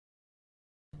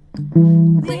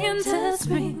Winter,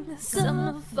 spring,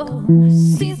 summer, fall,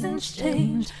 seasons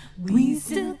change, we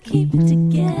still keep it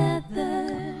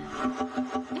together.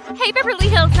 Hey, Beverly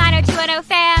Hills 90210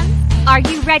 fans! Are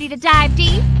you ready to dive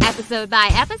deep, episode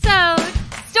by episode,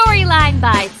 storyline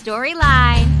by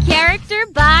storyline, character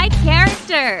by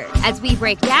character, as we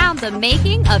break down the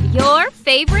making of your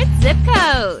favorite zip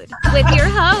code? With your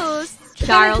hosts,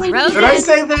 Charles Rosen. Did I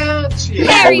say that?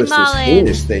 Harry This Mullen.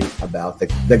 heinous thing about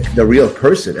the real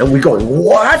person, and we're going,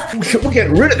 what? We're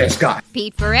getting rid of this guy.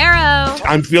 Pete Ferrero.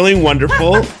 I'm feeling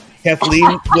wonderful.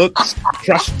 Kathleen looks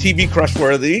TV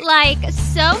crush-worthy. Like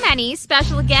so many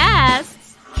special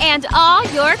guests. And all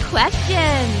your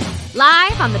questions.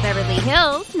 Live on the Beverly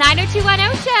Hills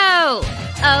 90210 show.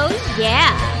 Oh,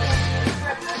 yeah.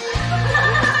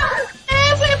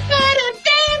 Everybody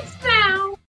dance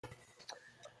now.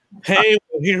 Hey,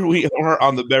 well, here we are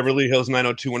on the Beverly Hills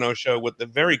 90210 show with the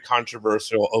very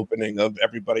controversial opening of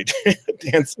Everybody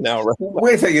Dance Now. Right?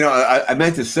 Wait a second, I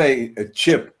meant to say,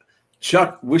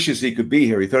 Chuck wishes he could be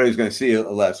here. He thought he was going to see you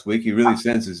last week. He really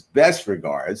sends his best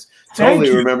regards. Totally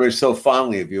remembers so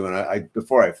fondly of you. And I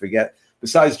before I forget,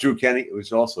 besides Drew Kenny, it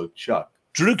was also Chuck.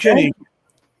 Drew Kenny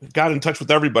got in touch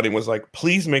with everybody and was like,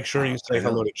 please make sure you say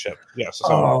hello to Chip. Yes.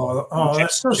 So,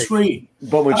 that's so sweet.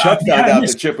 But when Chuck found out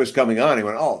that Chip was coming on, he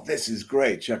went, oh, this is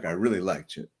great. Chuck, I really like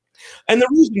Chip. And the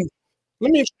reason, let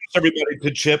me introduce everybody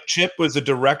to Chip. Chip was a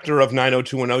director of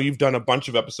 90210. You've done a bunch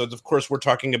of episodes. Of course, we're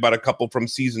talking about a couple from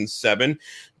season 7.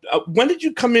 When did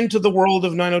you come into the world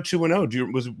of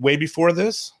 90210? Was it way before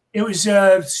this? It was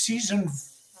season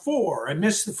 4. I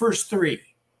missed the first 3.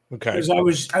 Okay.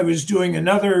 Because I was doing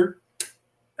another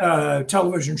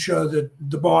television show that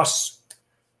the boss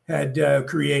had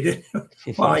created.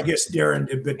 Well, I guess Darren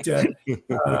did, but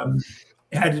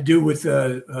it had to do with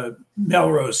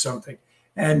Melrose something.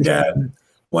 And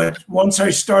once I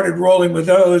started rolling with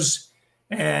those,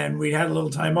 and we had a little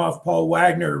time off, Paul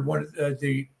Wagner, one of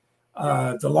the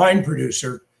line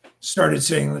producer, started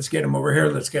saying, "Let's get him over here.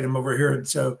 Let's get him over here." And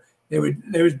so they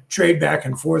would trade back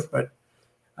and forth. But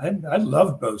I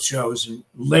loved both shows, and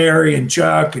Larry and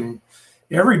Chuck and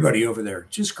everybody over there.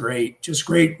 Just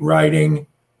great writing,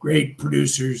 great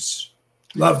producers.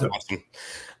 Loved them. Awesome.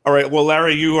 All right. Well,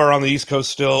 Larry, you are on the East Coast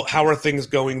still. How are things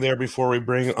going there before we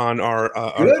bring on our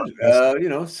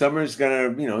good? Summer's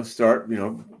gonna start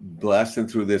blasting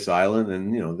through this island,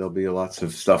 and there'll be lots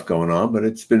of stuff going on. But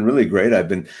it's been really great. I've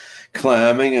been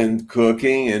clamming and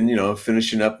cooking, and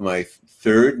finishing up my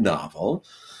 3rd novel.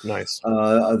 Nice.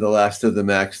 The last of the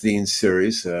Max Dean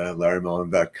series,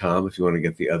 LarryMullen.com. If you want to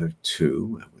get the other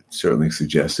 2, I would certainly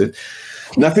suggest it.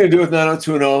 Nothing to do with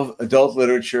 90210 adult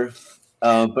literature.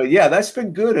 But yeah, that's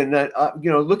been good. And that,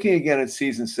 looking again at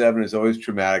season 7 is always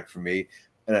traumatic for me,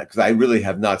 because I really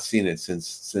have not seen it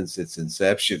since its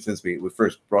inception, since we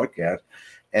first broadcast.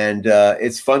 And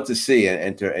it's fun to see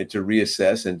and to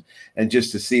reassess and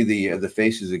just to see the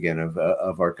faces again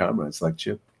of our comrades like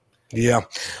Chip. Yeah.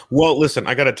 Well, listen,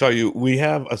 I got to tell you, we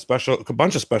have a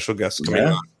bunch of special guests coming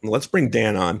on. Let's bring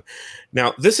Dan on.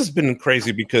 Now, this has been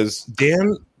crazy because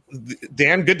Dan,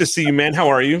 good to see you, man. How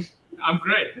are you? I'm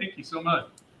great. Thank you so much.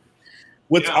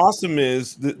 What's awesome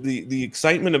is the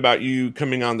excitement about you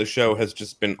coming on the show has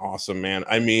just been awesome, man.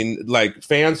 I mean, like,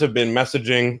 fans have been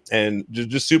messaging and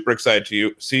just super excited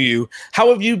to see you. How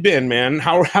have you been, man?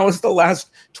 How has the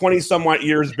last 20 somewhat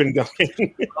years been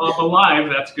going? I'm alive.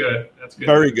 That's good.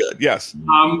 Very good. Yes.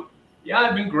 Yeah,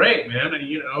 I've been great, man.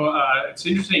 It's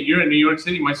interesting. You're in New York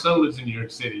City. My son lives in New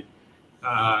York City,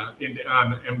 in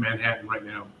Manhattan right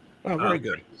now. Oh, very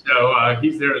good. So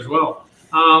he's there as well.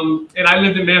 And I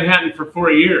lived in Manhattan for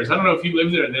 4 years. I don't know if you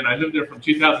lived there then. I lived there from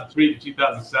 2003 to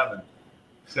 2007.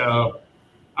 So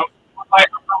I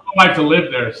like to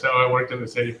live there. So I worked in the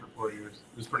city for 4 years.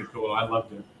 It was pretty cool. I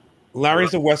loved it.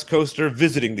 Larry's a West Coaster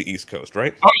visiting the East Coast,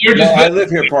 right? Oh, I live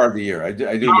here part of the year. I do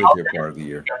live here part of the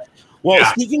year. Well,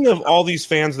 speaking of all these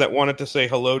fans that wanted to say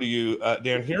hello to you,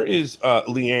 Dan, here is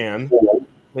Leanne.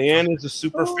 Leanne is a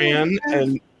super fan,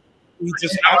 and we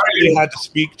just actually had to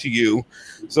speak to you.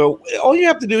 So all you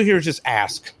have to do here is just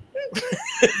ask.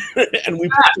 And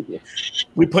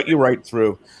we put you right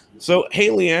through. So, hey,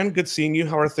 Leanne, good seeing you.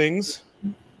 How are things?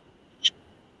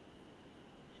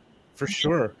 For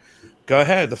sure. Go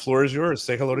ahead. The floor is yours.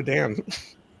 Say hello to Dan.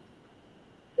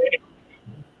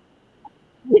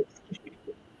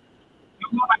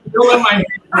 Don't let my hand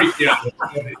break down.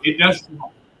 It does.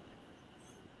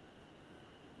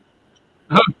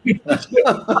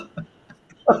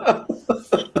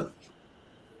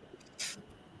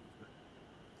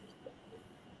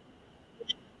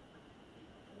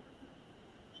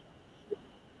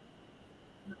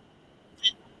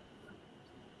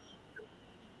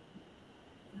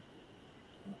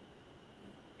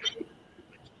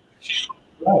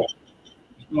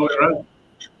 absolutely right.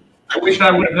 I wish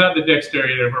I would have had the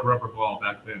dexterity of a rubber ball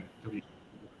back then.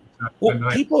 Well,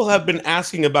 people have been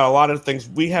asking about a lot of things.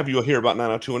 We have you here about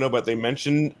 90210, but they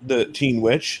mentioned the Teen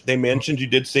Witch. They mentioned you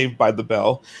did Saved by the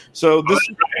Bell. So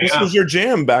this was your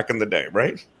jam back in the day,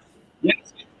 right?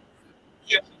 Yes.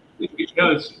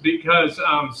 Because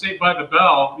Saved by the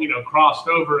Bell, crossed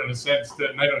over in a sense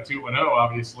to 90210,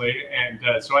 obviously, and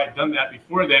so I had done that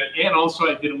before that, and also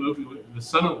I did a movie with The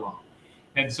Son-in-Law,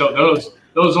 and so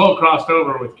those all crossed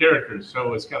over with characters. So it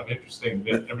was kind of interesting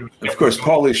that everybody. Of course,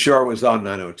 Pauly Shore was on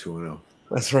 90210.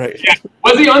 That's right. Yeah.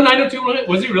 Was he on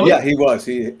 90210? Was he really? Yeah, he was.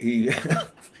 He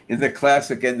in the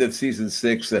classic end of season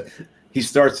 6, he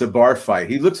starts a bar fight.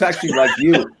 He looks actually like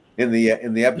you. In the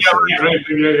episode,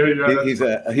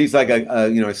 Yeah. He's like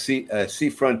a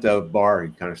seafront bar.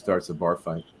 He kind of starts a bar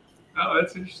fight. Oh,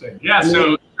 that's interesting. Yeah,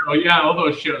 so all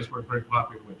those shows were very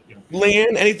popular with you.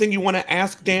 Leanne, anything you want to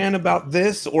ask Dan about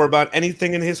this or about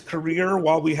anything in his career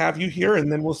while we have you here,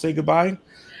 and then we'll say goodbye?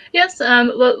 Yes.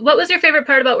 What was your favorite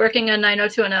part about working on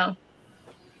 90210?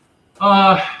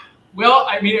 Well,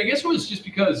 I mean, I guess it was just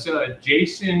because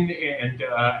Jason and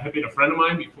had been a friend of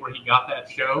mine before he got that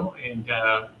show, and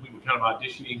we were kind of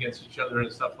auditioning against each other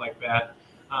and stuff like that.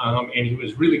 And he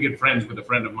was really good friends with a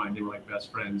friend of mine. They were like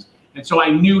best friends. And so I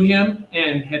knew him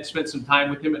and had spent some time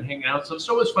with him and hanging out. So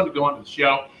it was fun to go on to the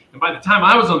show. And by the time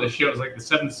I was on the show, it was like the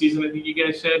 7th season, I think you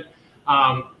guys said.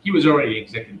 He was already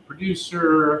executive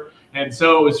producer. And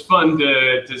so it was fun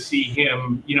to see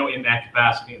him, in that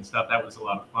capacity and stuff. That was a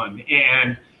lot of fun.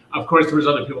 And of course, there was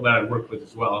other people that I worked with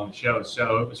as well on the show.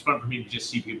 So it was fun for me to just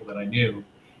see people that I knew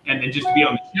and then just to be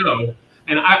on the show.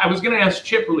 And I was going to ask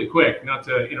Chip really quick, not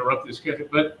to interrupt this schedule,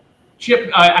 but Chip,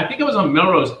 I think I was on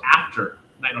Melrose after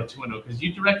 90210 because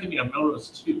you directed me on Melrose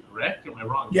too, correct? Or am I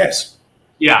wrong? Yes.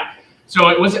 Yeah. So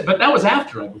it was, but that was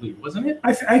after, I believe, wasn't it?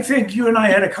 I think you and I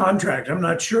had a contract. I'm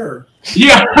not sure.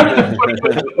 Yeah.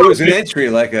 It was an entry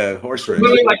like a horse race.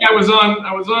 Literally, like I was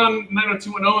on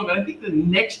 90210, and then I think the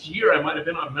next year I might have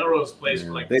been on Melrose Place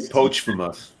for like. They poached from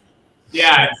us.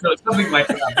 Yeah, so it's something like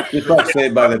that. Just like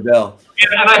Saved by the Bell.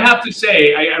 And I have to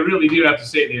say, I really do have to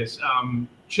say this.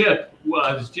 Chip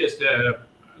was just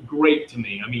great to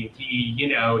me. I mean, he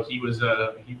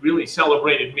really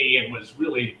celebrated me and was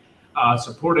really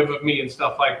supportive of me and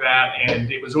stuff like that.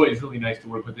 And it was always really nice to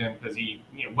work with him because he,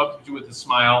 welcomes you with a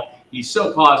smile. He's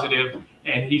so positive,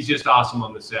 and he's just awesome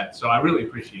on the set. So I really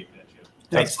appreciate that, Chip.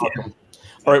 Thanks. Awesome.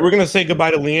 All right, we're going to say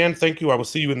goodbye to Leanne. Thank you. I will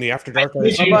see you in the After Dark.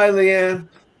 Bye-bye, Leanne.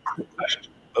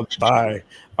 Bye.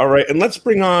 All right, and let's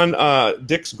bring on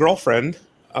Dick's girlfriend.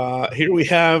 Here we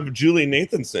have Julie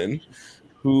Nathanson,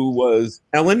 who was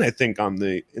Ellen, I think,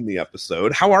 in the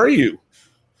episode. How are you?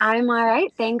 I'm all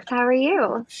right, thanks. How are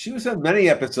you? She was on many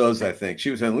episodes, I think. She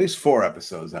was on at least 4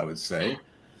 episodes, I would say.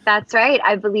 That's right.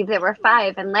 I believe there were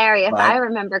 5. And Larry, if I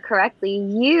remember correctly,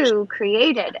 you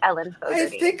created Ellen Fogarty. I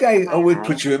think I would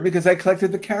put you in because I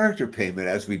collected the character payment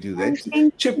as we do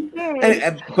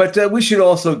that. But we should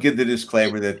also give the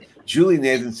disclaimer that Julie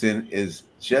Nathanson is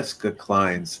Jessica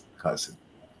Klein's cousin.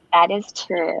 That is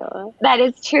true. That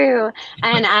is true.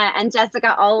 And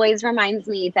Jessica always reminds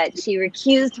me that she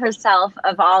recused herself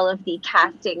of all of the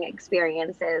casting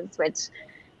experiences, which,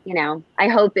 I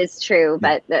hope is true,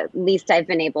 but at least I've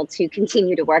been able to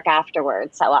continue to work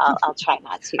afterwards. So I'll try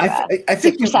not to. I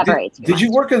think you separate. Did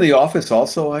you work in The Office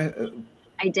also?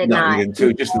 I did not. You didn't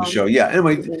too, just in the show. Yeah.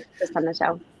 Anyway, just on the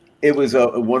show. It was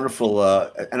a wonderful,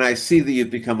 and I see that you've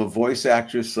become a voice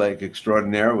actress like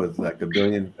extraordinaire with like a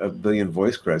billion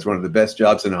voice credits. One of the best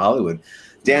jobs in Hollywood.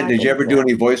 Dan, did you ever do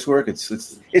any voice work? It's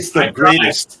the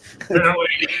greatest.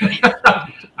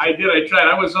 I did. I tried.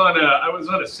 I was on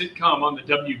a sitcom on the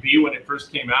WB when it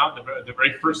first came out. The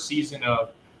very first season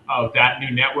of that new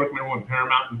network. Remember when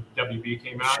Paramount and WB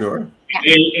came out? Sure.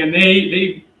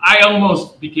 I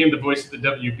almost became the voice of the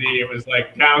WB. It was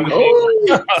like down the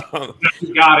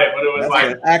got it, but it was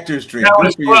like an actor's dream. That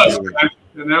was close.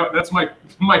 That's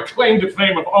my claim to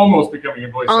fame of almost becoming a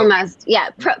voice. Almost, yeah.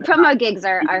 Promo gigs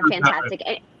are fantastic.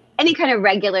 Any kind of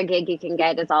regular gig you can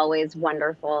get is always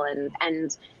wonderful,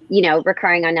 and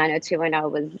recurring on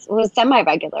 90210 was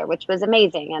semi-regular, which was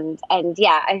amazing. And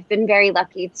yeah, I've been very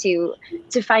lucky to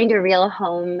find a real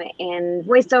home in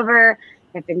voiceover.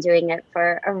 I've been doing it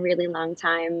for a really long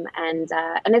time, and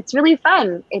it's really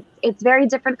fun. It's very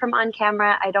different from on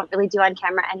camera. I don't really do on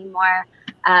camera anymore.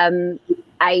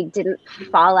 I didn't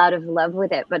fall out of love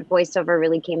with it, but voiceover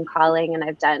really came calling, and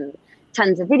I've done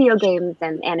tons of video games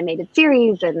and animated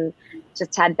series, and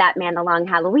just had Batman: A Long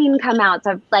Halloween come out.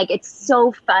 So it's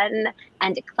so fun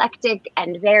and eclectic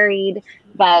and varied.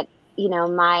 But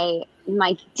my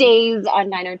days on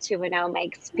 90210, my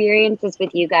experiences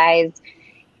with you guys,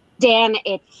 Dan,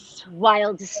 it's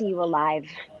wild to see you alive.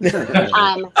 That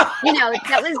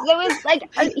was like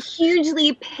a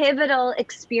hugely pivotal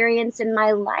experience in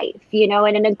my life,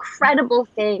 and an incredible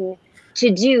thing to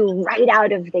do right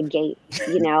out of the gate,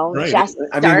 Right. just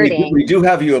I starting. mean, we do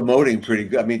have you emoting pretty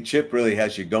good. I mean, Chip really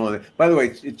has you going. By the way,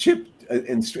 Chip,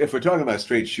 if we're talking about a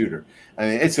straight shooter, I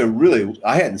mean,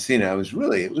 I hadn't seen it. It was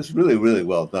really, really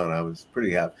well done. I was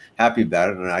pretty happy about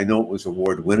it. And I know it was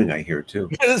award winning, I hear too.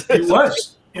 It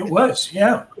was.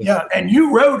 Yeah. And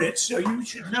you wrote it, so you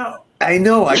should know. I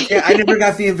know. I never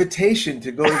got the invitation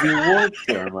to go to the award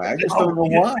ceremony. I just don't know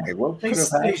why. What could have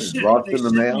happened? Dropped in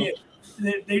the mail?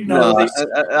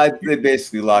 They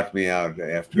basically locked me out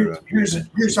after.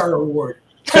 Here's our award.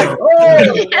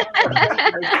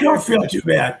 Don't feel too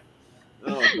bad.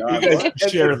 Oh God!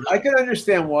 I can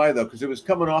understand why though, because it was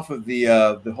coming off of the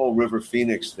whole River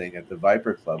Phoenix thing at the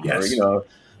Viper Club, where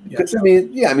because I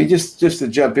mean, just to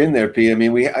jump in there, Pete. I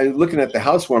mean, looking at the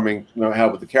housewarming,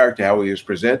 how with the character, how he was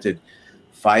presented.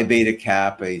 Phi Beta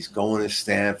Kappa. He's going to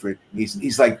Stanford.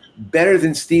 He's like better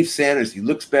than Steve Sanders. He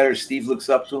looks better. Steve looks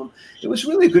up to him. It was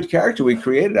really a good character we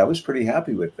created. I was pretty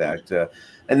happy with that.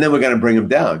 And then we're going to bring him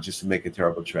down just to make a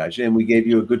terrible tragedy. And we gave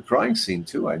you a good crying scene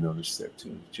too. I noticed there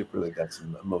too. Chip really got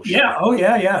some emotion. Yeah. Oh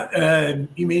yeah.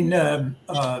 You mean Ian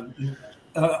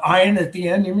at the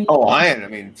end? You mean? Oh, Ian. I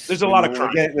mean, there's a lot of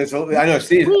crying. I know,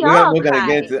 Steve. We're going to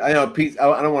get into. I know Pete.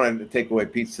 I don't want to take away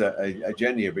Pete's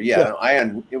agenda here, but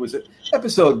Ian. It was an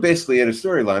episode basically in a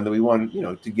storyline that we wanted,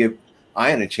 to give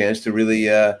Ian a chance to really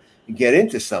get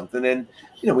into something, and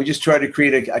we just tried to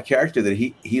create a character that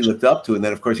he looked up to, and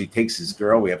then of course he takes his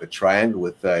girl. We have a triangle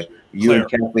with you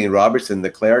and Kathleen Robertson, the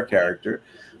Claire character.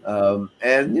 And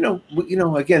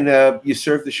again, you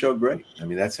served the show great. I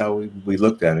mean, that's how we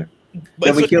looked at it.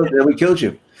 Then we killed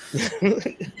you.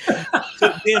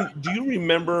 So Dan, do you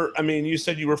remember? I mean, you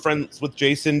said you were friends with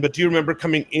Jason, but do you remember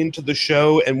coming into the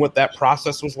show and what that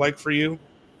process was like for you?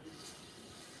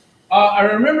 I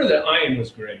remember that Ian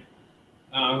was great.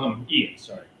 Ian,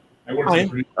 sorry. I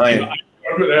worked with Ian.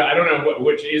 I don't know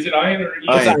which is it, Ian or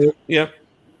Ian? Ian. Yeah.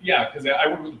 Yeah, because I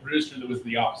worked with a producer that was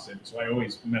the opposite, so I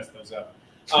always mess those up.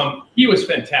 He was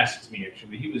fantastic to me,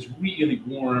 actually. He was really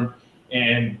warm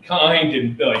and kind,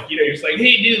 and he was like,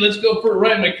 "Hey, dude, let's go for a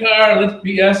ride in my car. Let's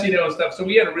BS, and stuff." So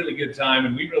we had a really good time,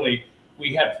 and we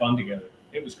had fun together.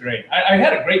 It was great. I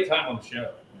had a great time on the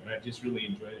show. I just really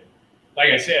enjoyed it.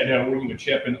 Like I said, working with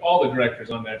Chip and all the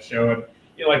directors on that show, and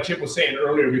like Chip was saying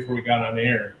earlier before we got on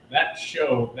air, that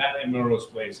show, that in Melrose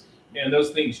Place, and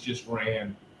those things just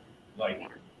ran like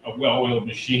a well-oiled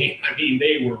machine. I mean,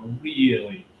 they were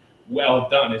really well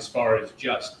done as far as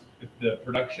just the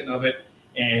production of it.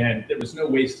 And there was no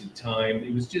wasted time.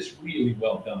 It was just really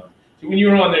well done. So when you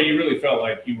were on there, you really felt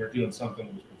like you were doing something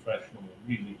that was professional and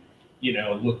really,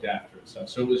 looked after and stuff.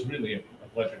 So it was really a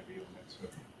pleasure to be on that.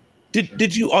 So,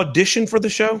 Did you audition for the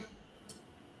show?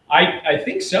 I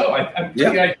think so.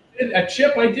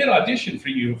 Chip, I did audition for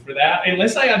you for that.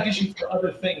 Unless I auditioned for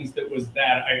other things that was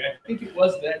that. I think it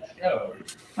was that show.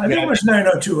 I think it was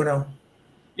 90210.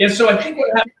 Yeah, so I think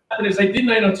what happened is I did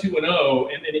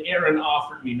 90210, and then Aaron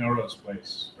offered me Melrose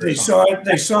Place. They saw it.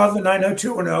 They saw the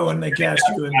 90210, and they cast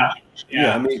you in.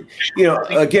 Yeah, I mean,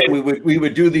 again, we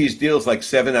would do these deals like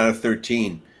 7 out of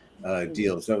 13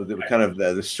 deals. That was kind of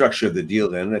the structure of the deal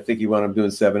then. And I think he wound up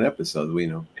doing 7 episodes. We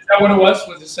know. Is that what it was?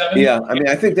 Was it 7? Yeah, I mean,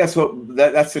 I think that's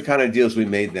that's the kind of deals we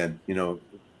made then. So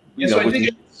I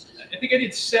think I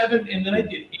did 7, and then I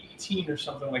did 18 or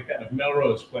something like that of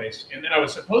Melrose Place, and then I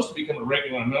was supposed to become a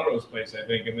regular on Melrose Place, I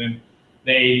think, and then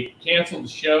they canceled the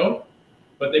show,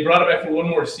 but they brought it back for one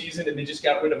more season, and they just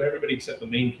got rid of everybody except the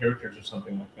main characters or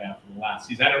something like that for the last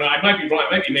season. I don't know. I might be wrong.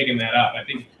 I might be making that up. I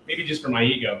think maybe just for my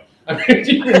ego.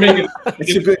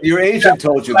 Your agent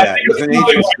told you that. It's an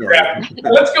agent story.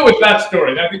 Let's go with that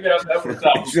story. I think that works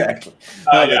out. Exactly.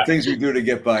 The things we do to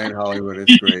get by in Hollywood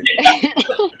is great.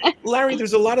 Larry,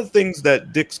 there's a lot of things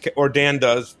that Dan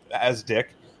does as Dick.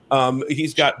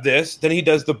 He's got this. Then he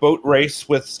does the boat race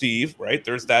with Steve, right?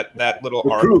 There's that little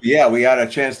arc. Yeah, we had a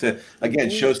chance to,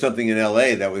 again, show something in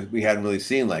L.A. that we hadn't really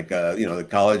seen, like, the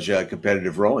college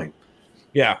competitive rowing.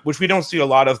 Yeah, which we don't see a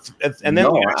lot of. And then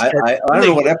I don't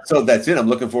know what episode that's in. I'm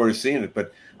looking forward to seeing it.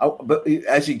 But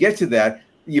as you get to that,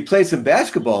 you played some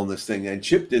basketball in this thing, and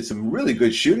Chip did some really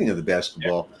good shooting of the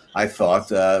basketball. Yeah. I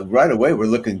thought right away we're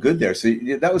looking good there. So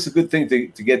that was a good thing to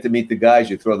get to meet the guys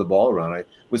you throw the ball around.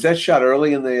 Was that shot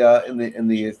early in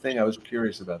the thing? I was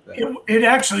curious about that. It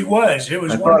actually was. It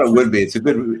was. I thought it would be. It's a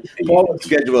good. Paul would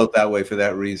schedule it that way for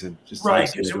that reason. Just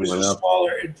right, because it was a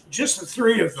smaller, just the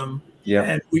 3 of them. Yeah,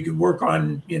 and we could work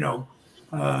on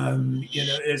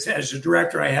as a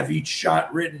director, I have each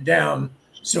shot written down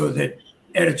so that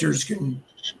editors can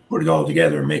put it all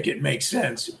together and make it make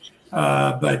sense.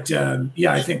 But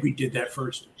I think we did that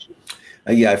first.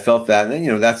 I felt that, and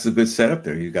then, that's a good setup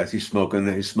there. You guys, he's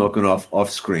smoking off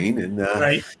screen, and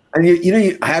right.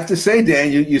 And I have to say,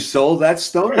 Dan, you sold that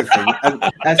stoner thing.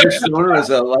 As a stoner, as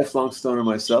a lifelong stoner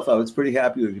myself, I was pretty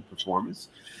happy with your performance.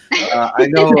 I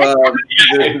know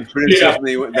there's been criticism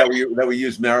that we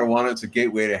use marijuana as a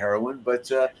gateway to heroin, but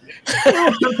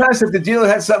sometimes if the dealer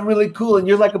had something really cool and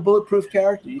you're like a bulletproof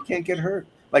character, you can't get hurt.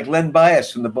 Like Len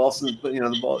Bias from the Boston,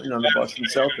 the Boston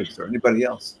Celtics, or anybody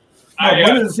else.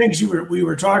 One of the things we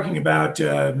were talking about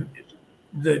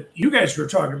that you guys were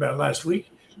talking about last week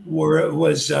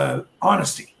was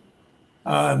honesty,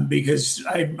 because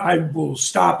I will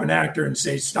stop an actor and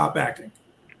say, stop acting.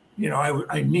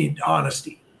 I need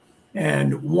honesty.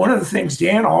 And one of the things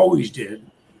Dan always did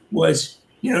was,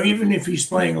 even if he's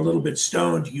playing a little bit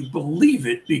stoned, you believe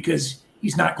it because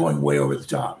he's not going way over the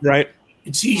top. Right.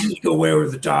 It's easy to go way over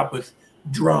the top with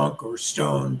drunk or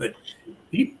stoned, but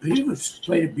he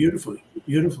played it beautifully.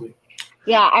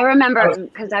 Yeah, I remember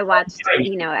because I watched,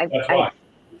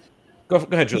 Go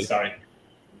ahead, Julie. Sorry.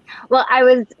 Well, I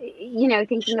was,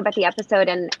 thinking about the episode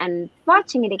and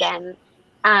watching it again.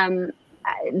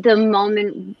 The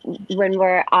moment when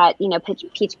we're at,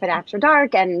 Peach Pit After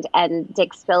Dark and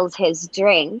Dick spills his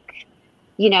drink,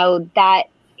 that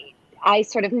I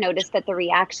sort of noticed that the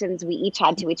reactions we each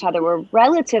had to each other were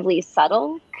relatively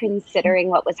subtle considering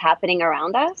what was happening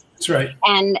around us. That's right.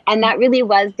 And that really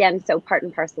was, Dan, so part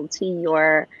and parcel to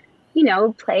your,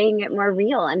 playing it more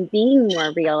real and being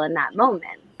more real in that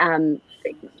moment.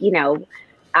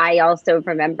 I also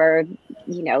remember,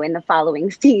 in the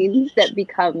following scenes that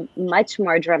become much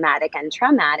more dramatic and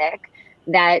traumatic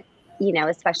that,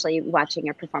 especially watching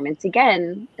your performance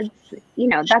again, it's,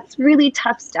 that's really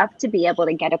tough stuff to be able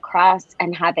to get across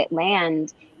and have it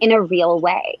land in a real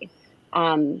way.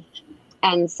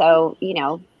 And so,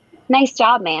 nice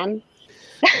job, man.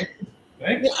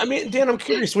 Thanks. Yeah, I mean, Dan, I'm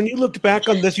curious. When you looked back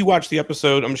on this, you watched the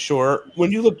episode, I'm sure.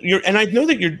 When you look, and I know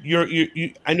that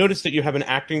you I noticed that you have an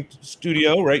acting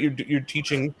studio, right? You're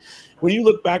teaching. When you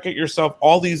look back at yourself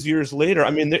all these years later, I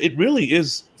mean, it really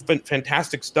is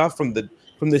fantastic stuff from the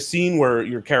scene where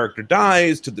your character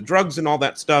dies to the drugs and all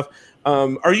that stuff.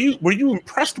 Were you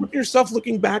impressed with yourself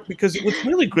looking back? Because it was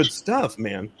really good stuff,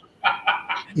 man.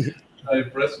 I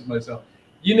impressed with myself.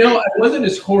 I wasn't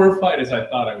as horrified as I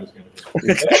thought I was going to be.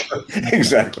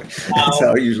 Exactly. That's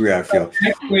how usually I feel.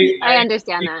 I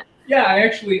understand that. Yeah, I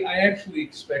actually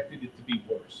expected it to be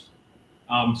worse.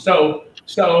 So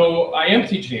I am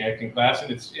teaching an acting class,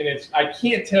 and it's. I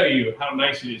can't tell you how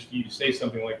nice it is for you to say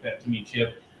something like that to me,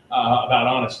 Chip, about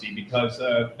honesty, because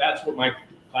that's what my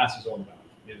class is all about: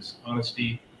 is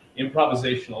honesty,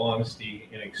 improvisational honesty,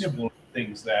 and exploring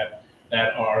things that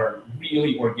are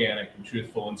really organic and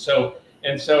truthful.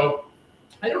 And so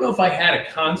I don't know if I had a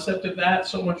concept of that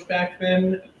so much back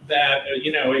then that,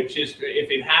 it just, if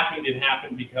it happened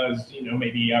because,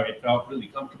 maybe I felt really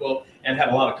comfortable and had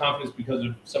a lot of confidence because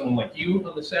of someone like you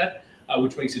on the set,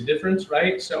 which makes a difference,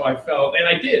 right? So I felt, and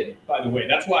I did, by the way,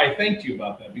 that's why I thanked you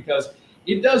about that, because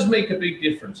it does make a big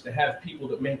difference to have people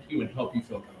that make you and help you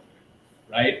feel confident,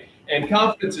 right? And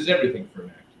confidence is everything for an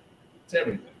actor. It's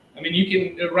everything. I mean,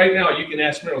 you can, right now, you can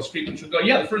ask Meryl Streep and she'll go,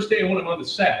 yeah, the first day when I'm on the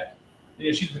set,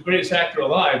 she's the greatest actor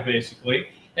alive, basically.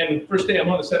 And the first day I'm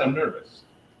on the set, I'm nervous,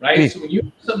 right? So when you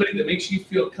have somebody that makes you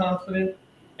feel confident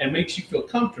and makes you feel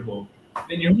comfortable,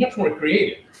 then you're much more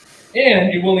creative.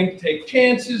 And you're willing to take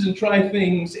chances and try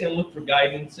things and look for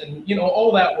guidance. And,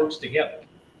 all that works together.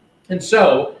 And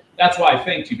so that's why I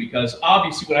thanked you, because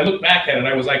obviously when I look back at it,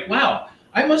 I was like, wow,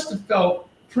 I must have felt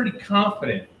pretty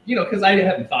confident, because I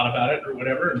hadn't thought about it or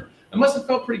whatever. And I must have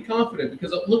felt pretty confident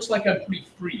because it looks like I'm pretty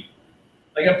free.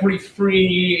 Like I'm pretty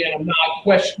free, and I'm not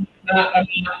questioning. I'm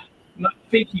not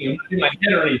thinking. I'm not in my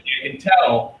head or anything. I can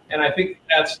tell, and I think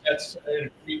that's a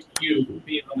treat to you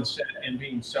being on the set and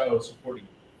being so supporting.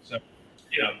 So, it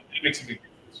makes a big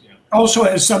difference. Also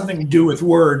has something to do with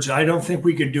words. I don't think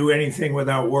we could do anything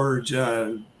without words,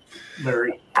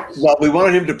 Larry. Well, we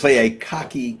wanted him to play a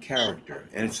cocky character,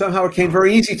 and somehow it came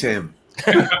very easy to him.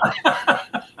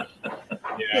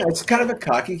 Yeah, it's kind of a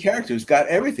cocky character who's got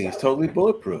everything. He's totally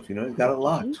bulletproof. He's got it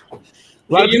locked.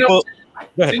 It's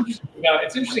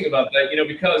interesting about that,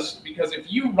 because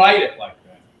if you write it like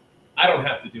that, I don't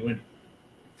have to do anything.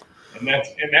 And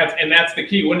that's the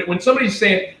key. When somebody's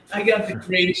saying, I got the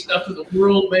greatest stuff in the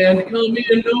world, man, to come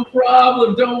in, no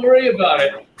problem, don't worry about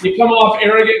it. You come off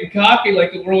arrogant and cocky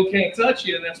like the world can't touch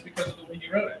you, and that's because of the way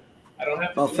you wrote it. I don't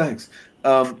have to. Oh, thanks.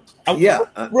 Real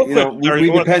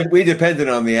quick, we depended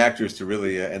on the actors to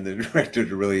really and the director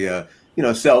to really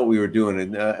sell what we were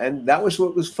doing, and that was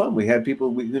what was fun. We had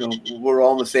people, we're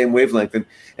all on the same wavelength, and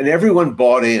everyone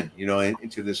bought in,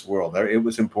 into this world. It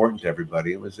was important to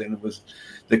everybody.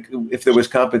 If there was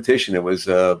competition, it was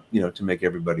to make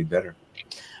everybody better.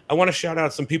 I want to shout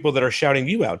out some people that are shouting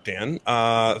you out, Dan.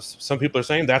 Some people are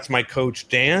saying, that's my coach,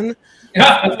 Dan.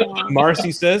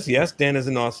 Marcy says, yes, Dan is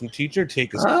an awesome teacher.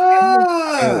 Take us.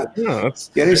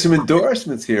 Getting some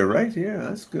endorsements here, right? Yeah,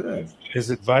 that's good. His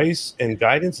advice and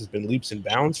guidance has been leaps and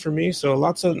bounds for me. So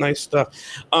lots of nice stuff.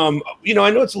 I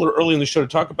know it's a little early in the show to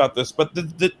talk about this, but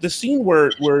the scene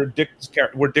where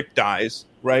Dick dies,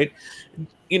 right?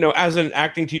 As an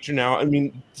acting teacher now, I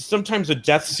mean, sometimes a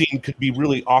death scene could be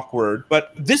really awkward,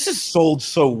 but this is sold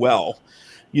so well.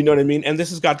 You know what I mean? And this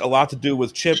has got a lot to do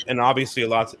with Chip and obviously a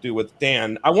lot to do with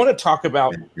Dan. I want to talk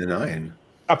about... And Ian.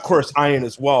 Of course, Ian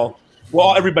as well.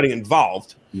 Well, everybody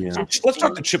involved. Yeah. So let's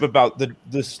talk to Chip about the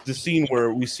scene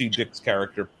where we see Dick's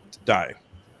character die.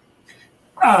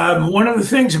 One of the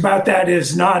things about that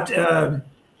is not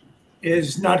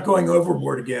going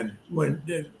overboard again. When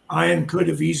Ian could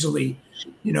have easily,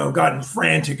 gotten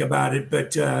frantic about it,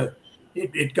 but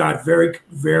it got very,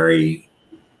 very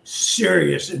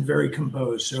serious and very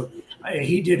composed. So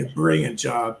he did a brilliant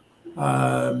job.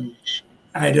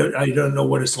 I don't know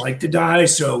what it's like to die.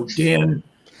 So Dan,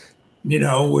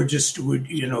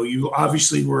 you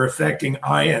obviously were affecting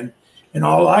Ian, and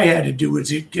all I had to do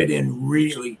was get in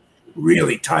really,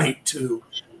 really tight to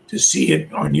see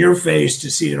it on your face,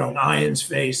 to see it on Ian's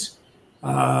face.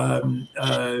 Who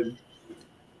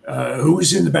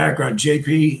was in the background?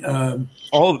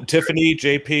 JP. Tiffany,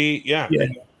 JP. Yeah.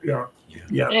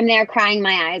 Yeah. I'm there crying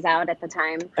my eyes out at the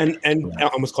time. And I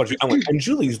almost called you Ellen. And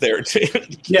Julie's there too.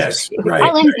 Yes, right.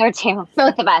 Ellen's there too.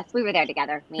 Both of us. We were there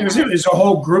together. There's a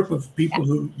whole group of people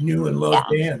who knew and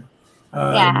loved Dan.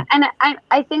 And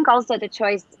I think also the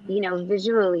choice,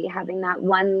 visually having that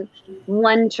one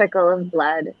trickle of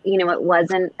blood, it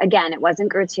wasn't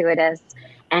gratuitous.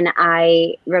 And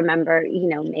I remember,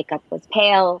 makeup was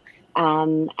pale.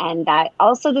 And that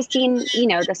also the scene,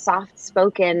 the soft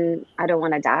spoken, I don't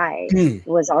want to die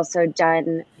was also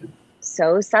done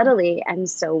so subtly and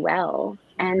so well.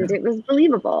 And it was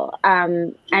believable.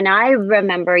 And I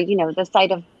remember, the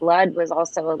sight of blood was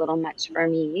also a little much for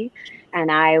me.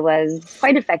 And I was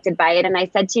quite affected by it. And I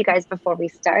said to you guys before we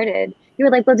started, you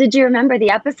were like, well, did you remember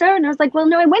the episode? And I was like, well,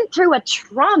 no, I went through a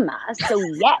trauma. So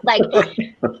yeah, like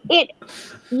it,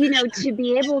 to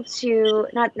be able to,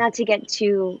 not to get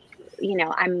too,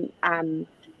 I'm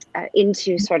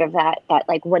into sort of that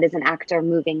like, what is an actor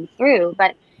moving through?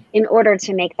 But in order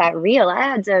to make that real, I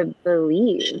had to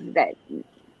believe that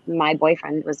my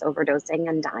boyfriend was overdosing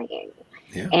and dying.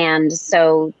 Yeah. And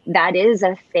so that is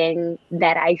a thing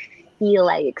that I feel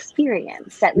I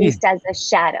experienced, at least as a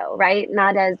shadow, right?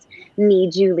 Not as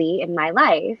me, Julie, in my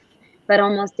life, but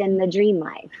almost in the dream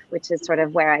life, which is sort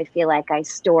of where I feel like I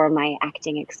store my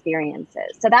acting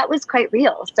experiences. So that was quite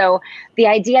real. So the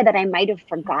idea that I might have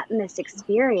forgotten this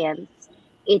experience,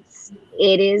 it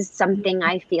is something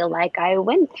I feel like I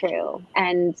went through.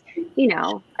 And,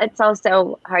 it's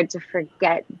also hard to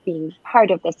forget being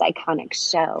part of this iconic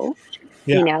show.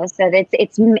 Yeah. So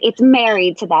it's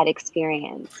married to that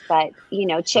experience. But,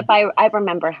 Chip, I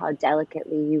remember how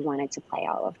delicately you wanted to play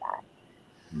all of that.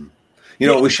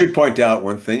 We should point out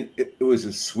one thing. It was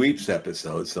a sweeps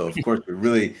episode. So, of course,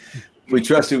 we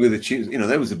trusted with the Chiefs.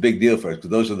 That was a big deal for us because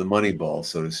those are the money balls,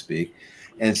 so to speak.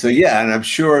 And so, and I'm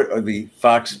sure the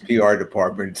Fox PR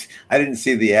department, I didn't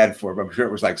see the ad for it, but I'm sure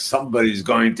it was like, somebody's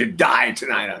going to die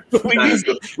tonight.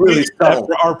 Really subtle.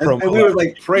 Our promo. And we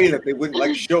would pray that they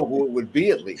wouldn't show who it would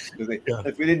be at least. Because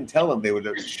if we didn't tell them, they would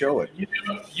show it. I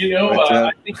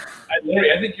think,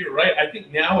 Larry, I think you're right. I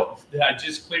think now that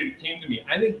just clearly came to me.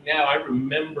 I think now I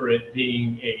remember it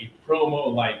being a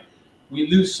promo we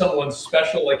lose someone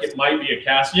special, like it might be a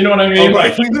cast. You know what I mean? Oh,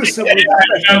 right. We lose someone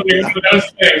those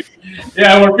things.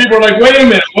 Yeah, where people are like, wait a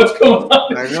minute, what's going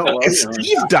on? I know. Is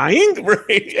Steve dying?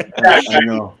 I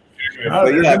know.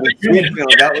 But that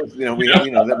was,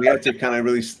 that we had to kind of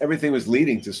really, everything was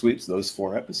leading to sweeps those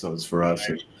 4 episodes for us.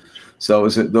 Right. So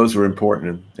those were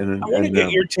important. And I want to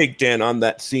get your take, Dan, on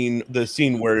that scene, the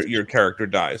scene where your character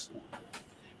dies.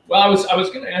 Well, I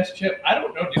was going to ask Chip. I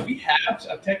don't know. Did we have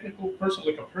a technical person,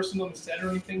 like a person on the set or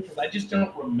anything? Because I just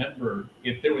don't remember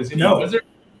if there was any. No, was there?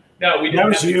 No, we didn't. That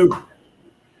was you.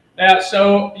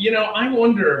 So I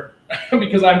wonder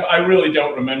because I really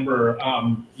don't remember.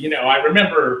 I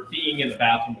remember being in the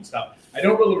bathroom and stuff. I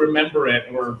don't really remember it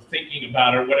or thinking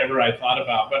about it or whatever I thought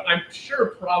about. But I'm sure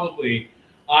probably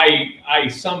I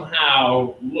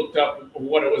somehow looked up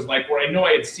what it was like. Where I know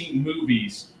I had seen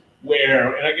movies.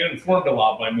 And I get informed a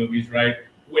lot by movies, right?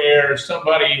 where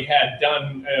somebody had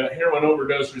done a heroin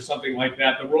overdose or something like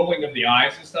that, the rolling of the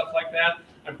eyes and stuff like that.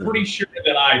 I'm pretty sure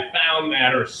that I found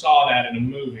that or saw that in a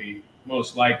movie,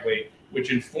 most likely,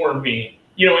 which informed me.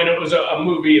 And it was a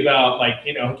movie about, like, I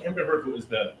can't remember if it was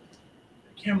I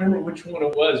can't remember which one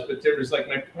it was, but there was like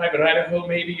My Private Idaho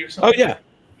maybe or something. Oh, yeah.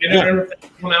 And I remember that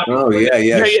came out. Oh,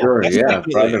 yeah, sure. Yeah,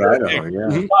 Private Idaho,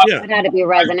 It had to be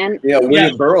resonant. Yeah,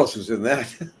 William Burroughs was in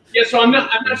that. Yeah, so I'm not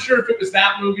sure if it was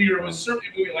that movie or it was certainly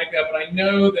a movie like that, but I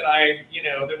know that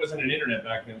there wasn't an internet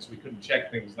back then, so we couldn't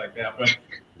check things like that.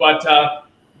 But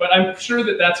I'm sure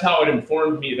that that's how it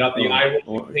informed me about the eye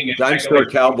rolling thing. Dime Store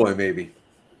Cowboy, maybe.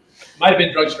 Might have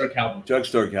been Drugstore Cowboy.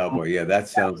 Drugstore Cowboy, yeah, that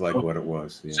sounds like what it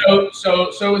was. Yeah. So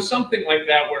it was something like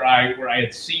that where I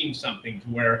had seen something to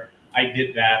where I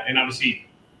did that, and obviously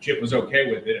Chip was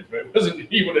okay with it. If it wasn't,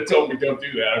 he would have told me don't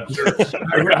do that. I'm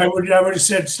sure. I would have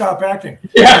said stop acting.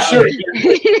 Yeah, sure.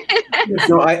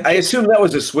 So I assume that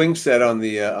was a swing set on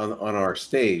the on our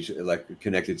stage, like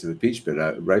connected to the Peach Pit,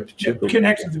 right, Chip?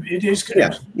 Connected. It is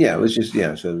connected. Yeah. It was just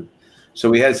So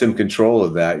we had some control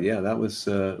of that. Yeah, that was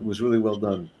really well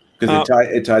done because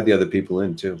it tied the other people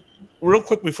in too. Real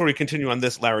quick before we continue on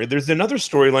this, Larry, there's another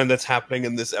storyline that's happening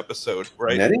in this episode,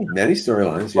 right? Many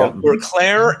storylines, yeah. Where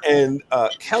Claire and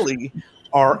Kelly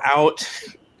are out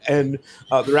and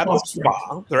they're at the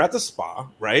spa. They're at the spa,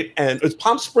 right? And it's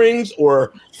Palm Springs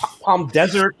or Palm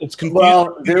Desert. It's confusing.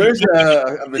 Well, there is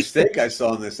a mistake I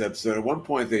saw in this episode. At one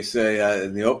point, they say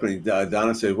in the opening,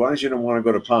 Donna said, "Why don't you want to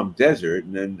go to Palm Desert?"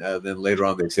 And then later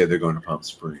on, they say they're going to Palm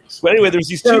Springs. But anyway, there's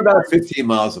these they're two about 15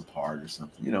 miles apart or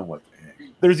something. You know what?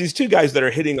 There's these two guys that are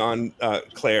hitting on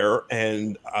Claire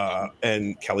and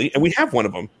Kelly, and we have one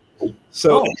of them.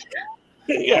 So,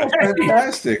 yeah,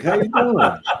 fantastic. How you doing?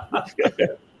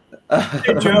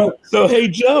 Hey, Joe. So, hey,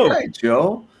 Joe. Hi,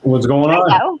 Joe. What's going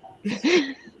on?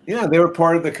 Hello. Yeah, they were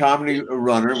part of the Comedy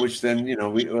Runner, which then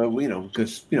we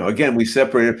because again we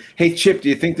separated. Hey, Chip, do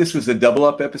you think this was a double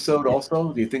up episode?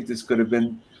 Also, do you think this could have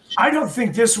been? I don't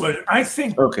think this was. I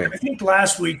think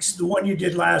last week's, the one you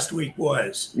did last week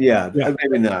was. Yeah.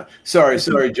 Maybe not. Sorry,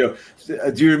 Joe.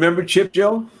 Do you remember Chip,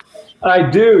 Joe? I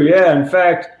do, yeah. In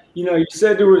fact, you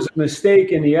said there was a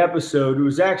mistake in the episode. It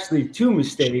was actually two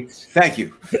mistakes. Thank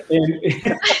you. And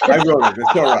I wrote it.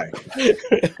 It's all right.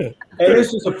 And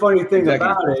this is a funny thing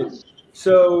about it.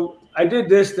 So I did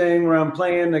this thing where I'm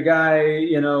playing the guy,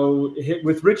 hit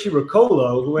with Richie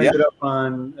Riccolo, who ended up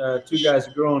on Two Guys,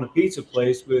 a Girl, and a Pizza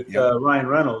Place with Ryan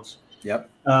Reynolds. Yep.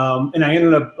 And I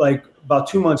ended up like about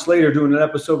 2 months later doing an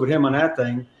episode with him on that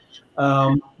thing.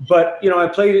 But I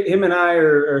played him and I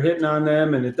are hitting on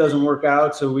them, and it doesn't work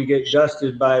out. So we get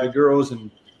dusted by the girls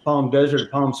in Palm Desert,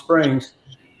 Palm Springs.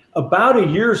 About a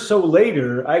year or so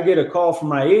later, I get a call from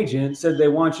my agent, said they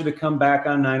want you to come back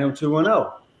on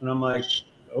 90210. And I'm like,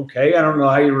 okay, I don't know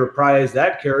how you reprise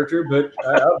that character, but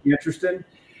I'll be interested.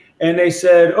 And they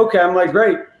said, okay. I'm like,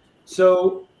 great.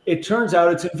 So it turns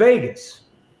out it's in Vegas.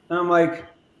 And I'm like,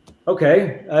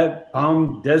 okay,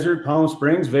 Palm Desert, Palm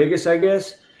Springs, Vegas, I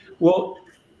guess. Well,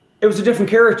 it was a different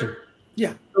character.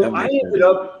 Yeah. So I ended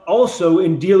up also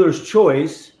in Dealer's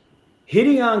Choice,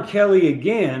 hitting on Kelly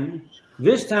again.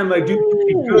 This time I do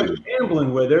pretty good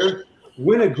gambling with her,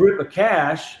 win a grip of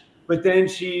cash, but then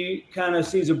she kind of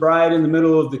sees a bride in the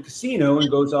middle of the casino and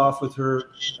goes off with her,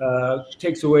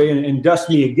 takes away and dusts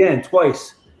me again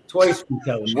twice from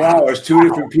Kelly. Wow, there's two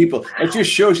different people. It just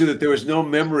shows you that there was no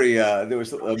memory. There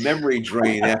was a memory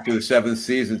drain after the 7th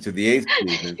season to the 8th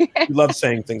season. You love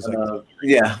saying things like that.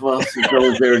 Yeah, well, since I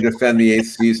was there to defend the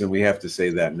 8th season, we have to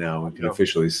say that now. We can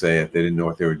officially say it. They didn't know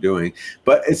what they were doing.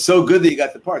 But it's so good that you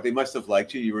got the part. They must have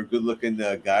liked you. You were a good-looking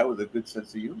guy with a good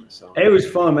sense of humor. So it was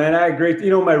fun, man. I had great.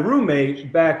 My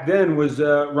roommate back then was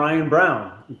Ryan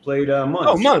Brown, who played Muntz.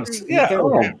 Oh, Muntz. Yeah.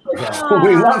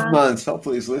 We love Muntz.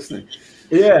 Hopefully he's listening.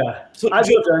 Yeah, I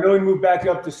know he moved back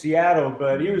up to Seattle,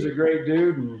 but he was a great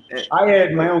dude. And I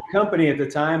had my own company at the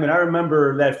time, and I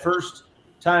remember that first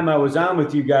time I was on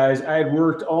with you guys, I had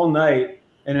worked all night,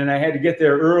 and then I had to get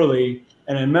there early.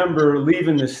 And I remember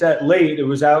leaving the set late. It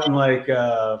was out in I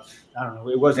don't know,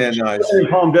 it wasn't in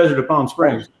Palm Desert or Palm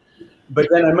Springs. But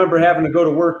then I remember having to go to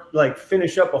work,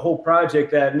 finish up a whole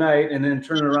project that night, and then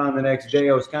turn around the next day.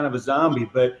 I was kind of a zombie.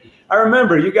 But I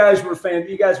remember you guys were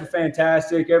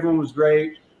fantastic. Everyone was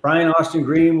great. Brian Austin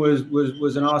Green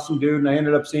was an awesome dude, and I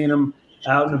ended up seeing him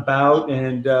out and about.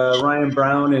 And Ryan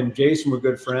Brown and Jason were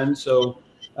good friends, so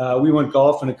we went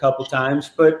golfing a couple times.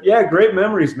 But yeah, great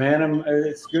memories, man.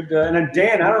 It's good. And then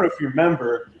Dan, I don't know if you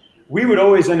remember. We would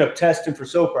always end up testing for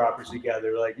soap operas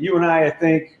together. Like you and I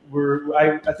think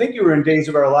you were in Days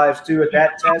of Our Lives too at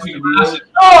that test.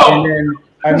 And then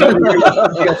I remember you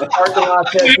guys parking lot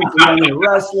sessions, Young and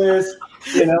Restless.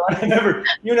 You know,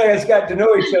 you guys got to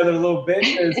know each other a little bit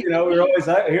because, we were always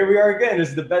like, here we are again. This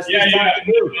is the best thing to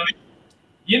do.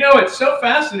 It's so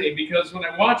fascinating because when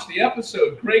I watched the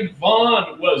episode, Greg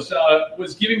Vaughn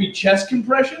was giving me chest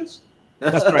compressions.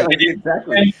 That's right.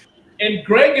 Exactly. And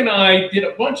Greg and I did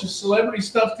a bunch of celebrity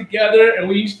stuff together, and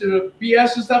we used to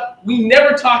BS and stuff. We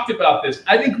never talked about this.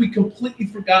 I think we completely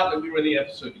forgot that we were in the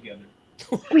episode together.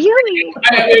 Really?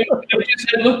 I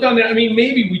looked on there. I mean,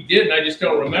 maybe we did, and I just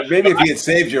don't remember. Maybe if you had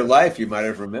saved your life, you might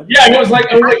have remembered. Yeah, I was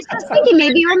thinking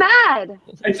maybe you were mad.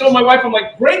 I told my wife, I'm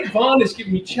like, Greg Vaughn is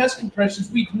giving me chest compressions.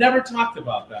 We've never talked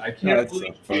about that. I can't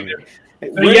believe it.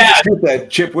 Where'd you shoot that,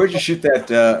 Chip? Where'd you shoot that?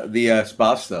 The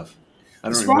spa stuff. I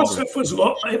don't small remember. stuff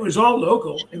was all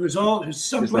local. It was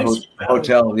someplace.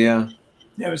 Hotel, yeah.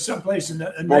 Yeah, it was someplace in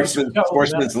a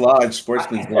Sportsman's Lodge. I swear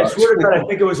to God, I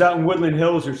think it was out in Woodland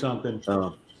Hills or something.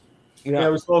 Oh, yeah, it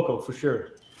was local for sure.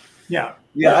 Yeah.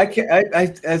 Yeah,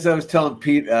 I as I was telling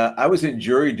Pete, I was in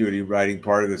jury duty writing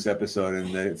part of this episode,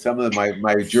 and some of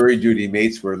my jury duty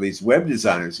mates were at least web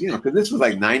designers, because this was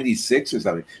like 96 or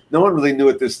something. No one really knew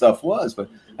what this stuff was, but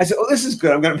I said, this is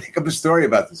good. I'm going to make up a story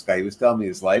about this guy. He was telling me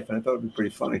his life, and I thought it would be pretty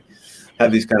funny.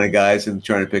 Have these kind of guys and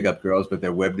trying to pick up girls, but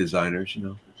they're web designers,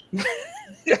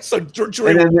 Yeah, so George.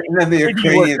 And then the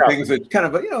Ukrainian thing was kind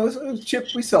of, it was Chip.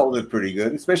 We sold it pretty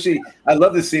good. Especially, I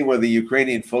love the scene where the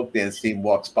Ukrainian folk dance team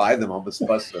walks by them on the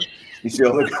bus. You see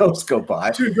all the girls go by.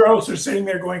 Two girls are sitting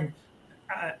there going.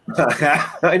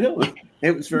 I know.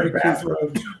 It was very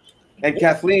cute. And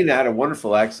Kathleen had a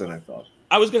wonderful accent, I thought.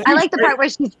 I like the part where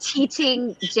she's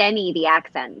teaching Jenny the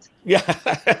accent. Yeah.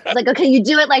 Like, okay, you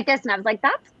do it like this, and I was like,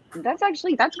 that's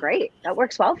great. That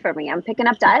works well for me. I'm picking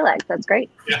up dialects. That's great.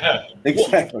 Yeah,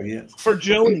 exactly. Yes. For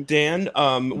Joe and Dan,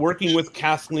 working with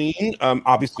Kathleen,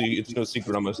 obviously it's no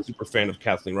secret I'm a super fan of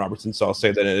Kathleen Robertson, so I'll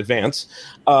say that in advance.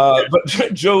 But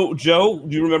Joe, do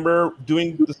you remember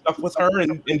doing the stuff with her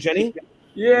and Jenny?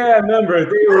 Yeah, I remember.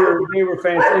 They were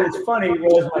fantastic. It's funny.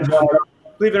 My daughter.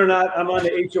 Believe it or not, I'm on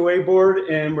the HOA board,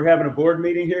 and we're having a board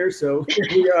meeting here, so here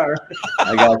we are.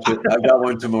 I got you. I've got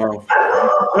one tomorrow.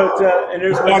 But and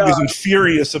there's my dog is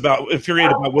infuriated about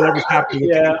whatever's happening.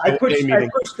 Yeah, I pushed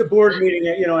the board meeting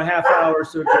at a half hour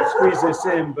so to squeeze this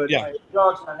in, but my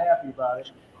dog's not happy about it.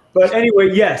 But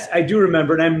anyway, yes, I do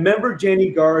remember, and I remember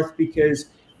Jenny Garth because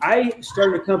I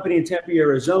started a company in Tempe,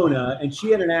 Arizona, and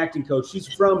she had an acting coach. She's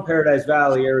from Paradise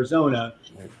Valley, Arizona,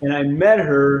 and I met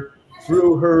her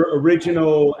through her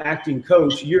original acting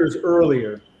coach years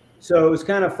earlier. So it was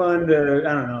kind of fun to,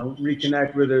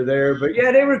 reconnect with her there. But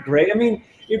yeah, they were great. I mean,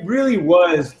 it really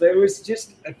was. There was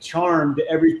just a charm to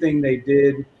everything they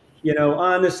did,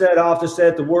 on the set, off the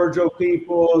set, the wardrobe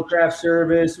people, craft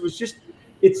service. It was just,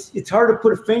 it's hard to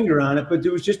put a finger on it, but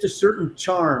there was just a certain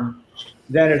charm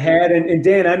that it had. And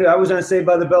Dan, I was on Saved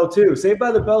by the Bell too. Saved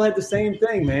by the Bell had the same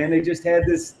thing, man. They just had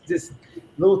this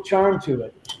little charm to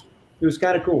it. It was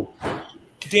kind of cool.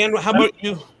 Dan, how about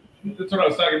you? That's what I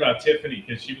was talking about, Tiffany,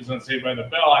 because she was on Saved by the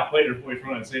Bell. I played her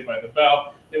boyfriend on Saved by the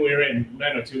Bell. Then we were in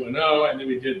 90210, and then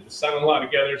we did the son-in-law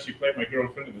together. She played my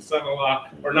girlfriend in the son-in-law,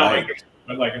 or not my girlfriend,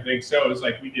 but I think so. It was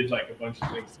like we did a bunch of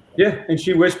things. Yeah, and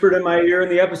she whispered in my ear in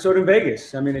the episode in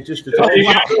Vegas. I mean, it's just baby.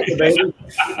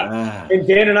 And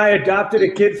Dan and I adopted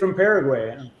a kid from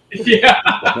Paraguay.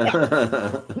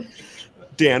 Yeah.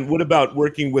 Dan, what about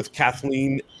working with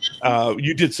Kathleen?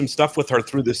 You did some stuff with her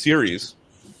through the series.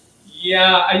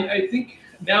 Yeah, I think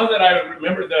now that I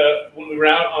remember when we were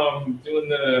out doing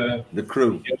the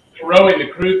crew, rowing the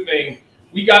crew thing,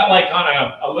 we got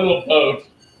on a little boat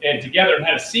and together and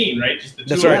had a scene, right? Just the two.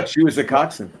 That's right. She was the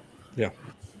coxswain. Yeah.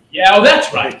 Yeah. Oh,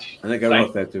 that's right. I think I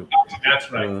wrote that too.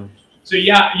 That's right. So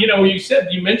yeah,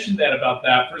 you mentioned that about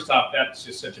that. First off, that's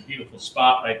just such a beautiful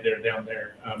spot right there down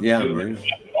there. Right.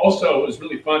 Also, it was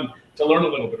really fun to learn a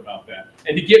little bit about that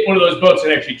and to get one of those boats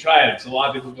and actually try it. It's a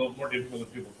lot more difficult than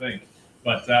people think.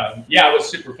 But yeah, it was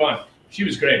super fun. She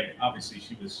was great. Obviously,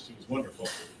 she was wonderful.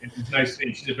 It's nice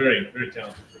seeing. She's a very, very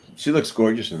talented person. She looks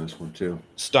gorgeous in this one too.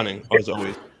 Stunning, as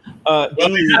always.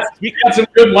 We got some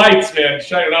good lights, man,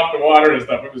 shining off the water and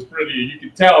stuff. It was pretty. You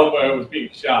could tell when it was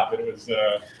being shot that it was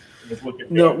looking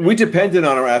good. No, we depended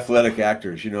on our athletic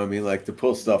actors, to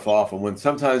pull stuff off. And when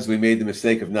sometimes we made the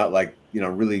mistake of not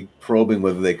really probing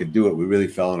whether they could do it, we really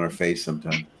fell on our face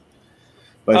sometimes.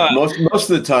 But most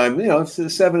of the time,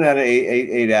 it's 7 out of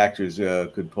 8 actors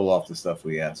could pull off the stuff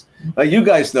we asked. You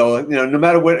guys know, no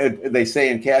matter what they say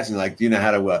in casting, do you know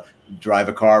how to drive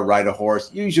a car, ride a horse?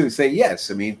 You usually say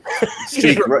yes. I mean,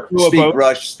 speak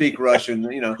Russian,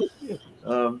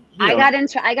 I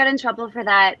got in trouble for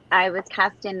that. I was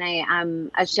cast in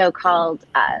a show called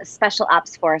Special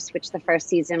Ops Force, which the first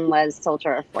season was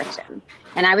Soldier of Fortune,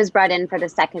 and I was brought in for the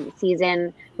second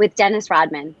season with Dennis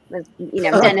Rodman.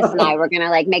 Dennis and I were gonna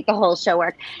like make the whole show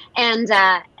work, and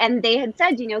they had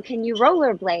said, can you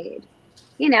rollerblade?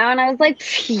 And I was like,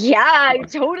 yeah,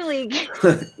 totally.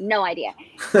 No idea.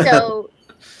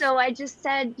 So I just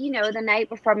said, the night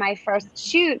before my first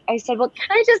shoot, I said, well,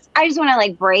 I just want to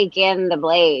like break in the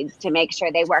blades to make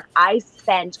sure they work. I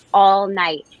spent all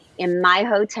night in my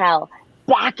hotel,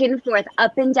 back and forth,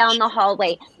 up and down the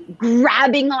hallway,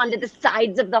 grabbing onto the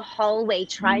sides of the hallway,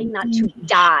 trying not to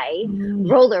die,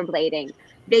 rollerblading.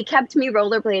 They kept me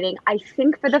rollerblading, I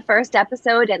think, for the first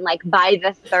episode, and like by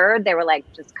the third, they were like,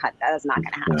 "Just cut. That is not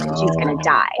going to happen. She's going to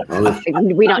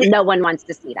die. We don't. No one wants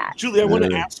to see that." Julie, I want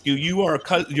to ask you. You are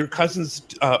your cousin's,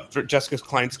 Jessica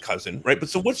Klein's cousin, right? But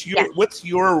so, what's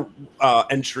your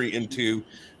entry into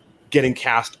getting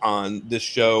cast on this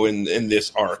show in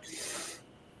this arc?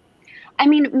 I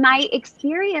mean, my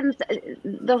experience,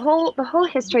 the whole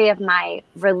history of my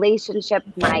relationship,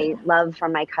 my love for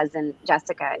my cousin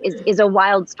Jessica is a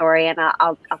wild story, and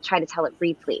I'll try to tell it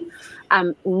briefly.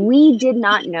 We did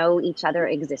not know each other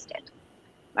existed.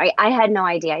 Right? I had no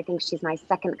idea. I think she's my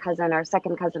second cousin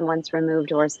once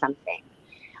removed or something.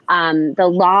 The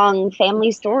long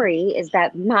family story is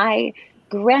that my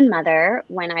grandmother,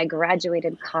 when I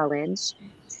graduated college,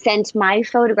 sent my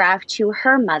photograph to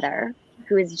her mother,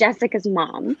 who is Jessica's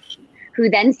mom, who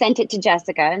then sent it to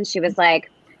Jessica, and she was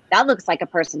like, that looks like a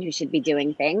person who should be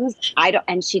doing things.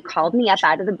 And she called me up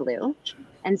out of the blue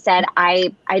and said,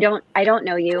 I don't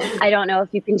know you. I don't know if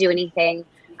you can do anything.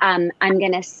 I'm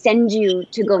going to send you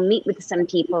to go meet with some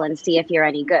people and see if you're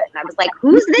any good. And I was like,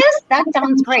 who's this? That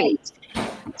sounds great.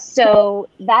 So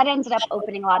that ended up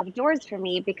opening a lot of doors for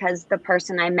me, because the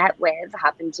person I met with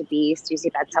happened to be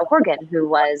Susie Betzel Horgan, who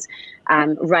was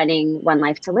running One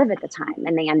Life to Live at the time.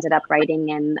 And they ended up writing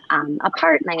in a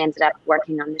part, and I ended up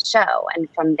working on the show. And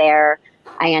from there,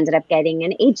 I ended up getting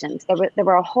an agent. There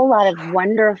were a whole lot of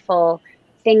wonderful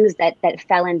things that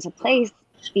fell into place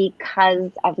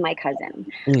because of my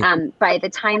cousin. By the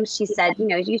time she said,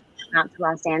 you should come out to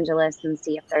Los Angeles and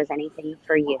see if there's anything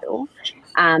for you,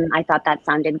 I thought that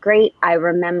sounded great. I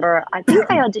remember, I think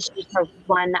I auditioned for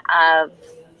one of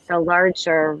the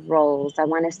larger roles. I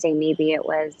want to say maybe it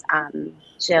was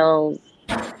Jill's.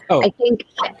 I think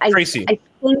Tracy.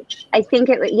 I think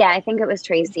it was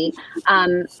Tracy.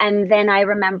 And then I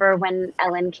remember when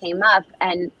Ellen came up,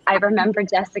 and I remember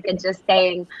Jessica just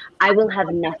saying, I will have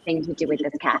nothing to do with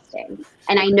this casting.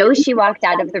 And I know she walked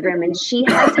out of the room, and she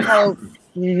has held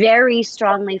very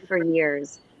strongly for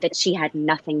years that she had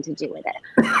nothing to do with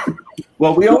it.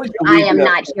 Well, we always I am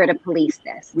not here to police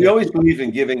this. We always believe in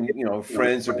giving,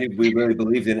 friends or people we really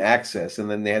believed in access, and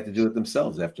then they had to do it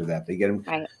themselves after that. They get them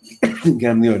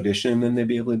the audition, and then they'd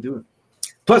be able to do it.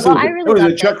 Plus, it was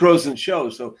a Chuck Rosen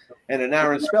show, and an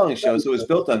Aaron Spelling show, so it was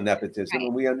built on nepotism,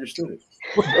 and we understood it.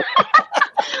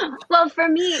 Well, for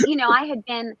me, I had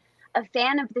been a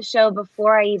fan of the show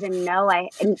before I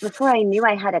knew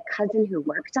I had a cousin who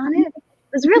worked on it.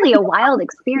 It was really a wild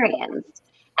experience.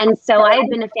 And so I had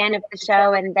been a fan of the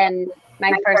show, and then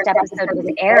my first episode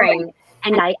was airing,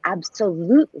 and I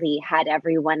absolutely had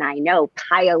everyone I know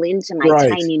pile into my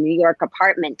tiny New York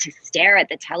apartment to stare at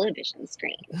the television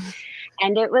screen.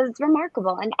 And it was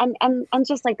remarkable. And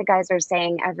just like the guys are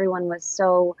saying, everyone was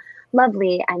so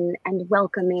lovely and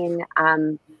welcoming.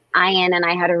 Ian and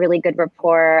I had a really good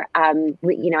rapport. I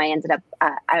ended up,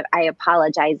 I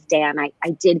apologize, Dan. I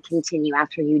did continue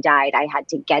after you died. I had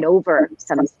to get over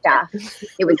some stuff.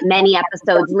 It was many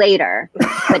episodes later,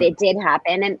 but it did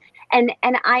happen. And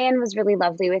Ian was really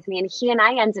lovely with me. And he and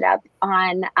I ended up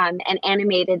on an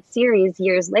animated series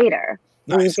years later.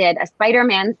 Nice. We did a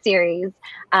Spider-Man series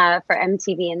for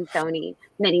MTV and Sony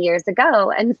many years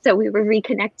ago. And so we were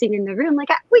reconnecting in the room like,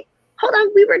 wait, hold on.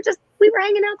 We were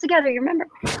hanging out together, you remember?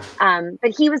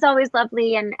 But he was always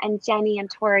lovely, and Jenny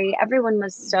and Tori, everyone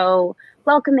was so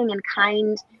welcoming and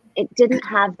kind. It didn't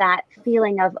have that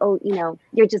feeling of,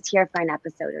 you're just here for an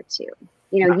episode or two.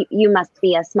 You must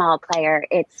be a small player.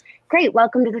 It's great.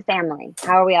 Welcome to the family.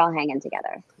 How are we all hanging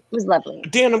together? It was lovely.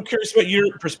 Dan, I'm curious about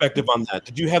your perspective on that.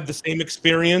 Did you have the same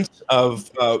experience of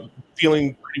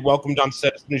feeling pretty welcomed on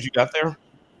set as soon as you got there?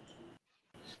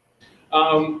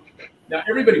 Now,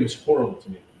 everybody was horrible to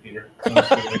me, Peter. What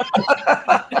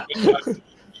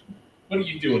are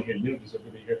you doing here? You don't deserve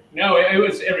to be here. No,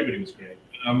 everybody was great.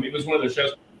 It was one of those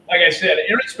shows. Like I said,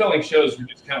 Aaron Spelling shows were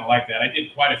just kind of like that. I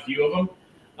did quite a few of them.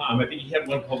 I think he had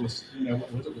one called, was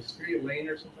it Wisteria Lane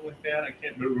or something like that? I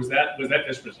can't remember. Was that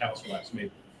Desperate Housewives,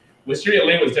 maybe? Wisteria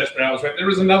Lane was Desperate Housewives. There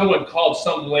was another one called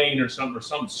some lane or some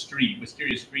street,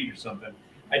 Wisteria Street or something.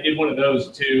 I did one of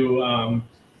those too.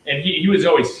 And he was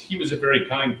a very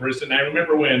kind person. I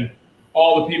remember when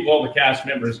all the cast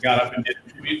members got up and did a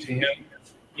tribute to him,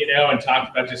 and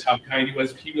talked about just how kind he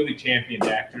was. He really championed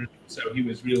actors, so he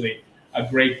was really a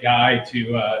great guy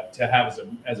to have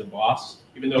as a boss,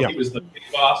 even though he was the big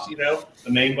boss, the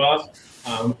main boss.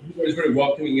 He was very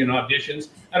welcoming in auditions.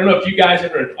 I don't know if you guys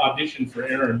ever auditioned for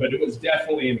Aaron, but it was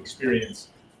definitely an experience.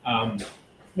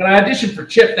 When I auditioned for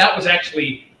Chip, that was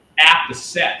actually at the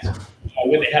set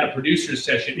when they had a producer's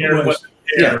session. Aaron wasn't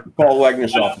there. Yeah, Paul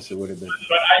Wagner's office it would have been.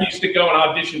 But I used to go and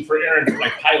audition for Aaron for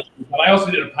pilot. But I also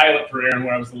did a pilot for Aaron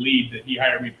where I was the lead. That he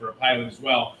hired me for a pilot as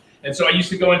well. And so I used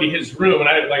to go into his room,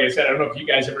 and like I said, I don't know if you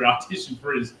guys ever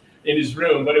auditioned in his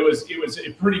room, but it was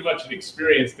pretty much an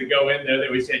experience to go in there. They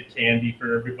always had candy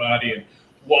for everybody and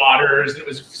waters. It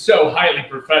was so highly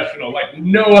professional, like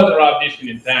no other audition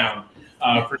in town,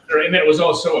 for sure. And then it was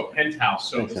also a penthouse,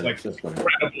 so it was like an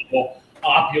incredible,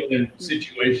 opulent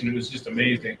situation. It was just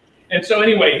amazing. And so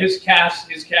anyway, his cast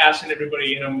and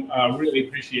everybody in him really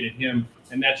appreciated him,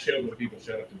 and that showed when people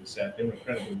showed up to the set. They were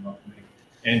incredibly welcoming,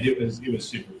 and it was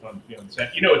super fun to be on the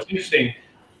set. It's interesting,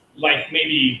 like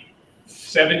maybe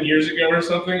 7 years ago or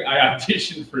something, I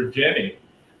auditioned for Jenny.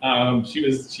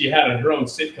 She had her own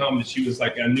sitcom that she was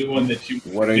like a new one that she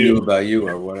What I Knew About You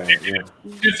or what I She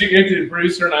was an executive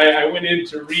producer, and I went in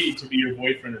to read to be your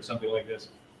boyfriend or something like this,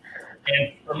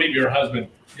 or maybe your husband.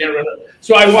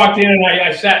 So I walked in and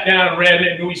I sat down and read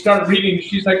it, and we started reading.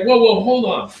 She's like, "Whoa, hold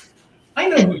on! I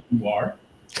know who you are."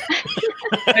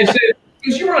 I said,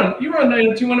 "Because you were on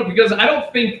 90210." Because I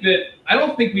don't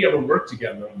think we ever worked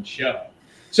together on the show.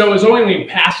 So it was only in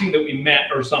passing that we met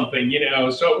or something,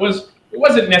 So it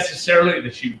wasn't necessarily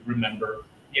that she would remember,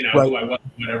 who I was,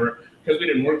 whatever, because we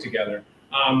didn't work together.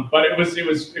 But it was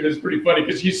pretty funny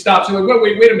because she stops and like,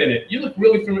 wait a minute, you look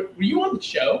really familiar. Were you on the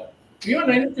show? Were you on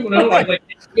 90210? Like,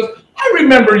 she goes, I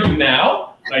remember you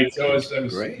now. Right. So it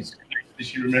was great that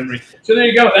she remembered. So there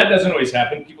you go. That doesn't always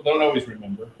happen. People don't always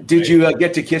remember. Did you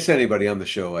get to kiss anybody on the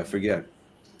show? I forget.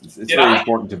 It's very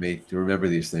important to me to remember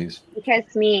these things. You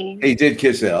kissed me. He did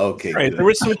kiss it. Okay. Right. There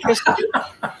was some kiss.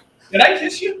 Did I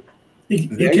kiss you?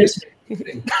 You kissed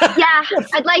me. Yeah,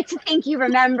 I'd like to think you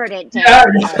remembered it, Dave. Yeah.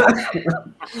 I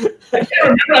can't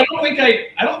remember.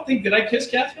 I don't think did I kiss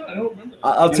Catherine? I don't remember.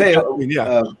 I'll tell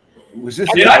you. Was this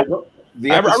I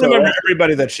remember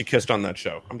everybody that she kissed on that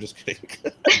show. I'm just kidding.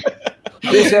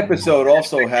 This episode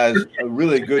also has a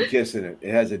really good kiss in it.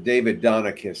 It has a David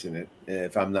Donna kiss in it,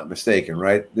 if I'm not mistaken,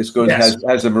 right? This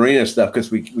has the Marina stuff because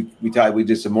we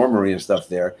did some more Marina stuff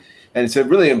there, and it's a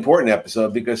really important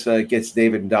episode because it gets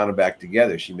David and Donna back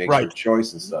together. She makes her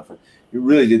choice and stuff. You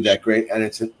really did that great, and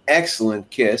it's an excellent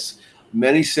kiss.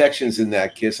 Many sections in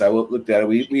that kiss. I looked at it.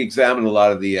 We examined a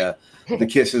lot of the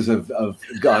kisses of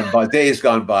days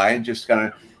gone by, and just kind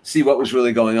of see what was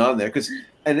really going on there because.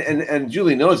 And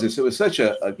Julie knows this. It was such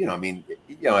a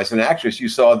as an actress, you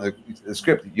saw in the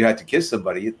script that you had to kiss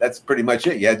somebody. That's pretty much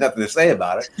it. You had nothing to say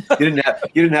about it. You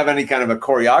didn't have any kind of a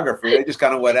choreographer. They just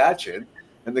kind of went at you.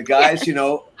 And the guys,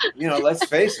 let's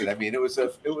face it. I mean, it was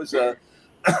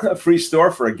a free store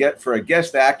for a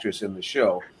guest actress in the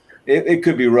show. It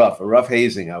could be rough, a rough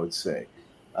hazing, I would say.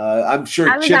 I'm sure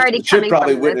Chip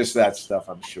probably witnessed that stuff.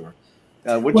 I'm sure.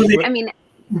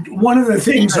 One of the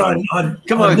things on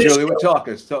come on, Julie, we're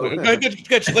talking. Oh no, I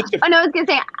was gonna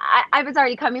say I was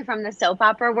already coming from the soap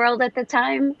opera world at the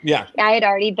time. Yeah, I had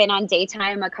already been on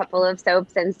daytime, a couple of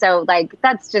soaps, and so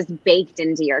that's just baked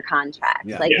into your contract.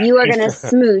 Yeah. You are gonna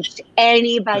smooch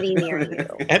anybody near you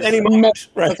at any moment,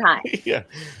 right? Time. Yeah.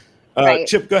 Right.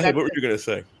 Chip, go ahead. What were you gonna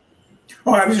say?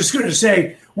 Oh, I was just gonna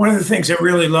say one of the things I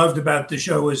really loved about the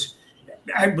show was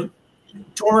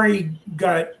Tori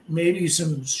got maybe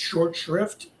some short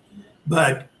shrift,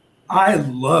 but I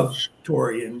love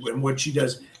Tori and what she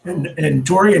does. And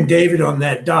Tori and David on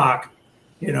that dock,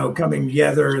 coming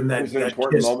together and that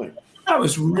important moment. That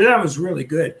was really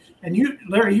good. And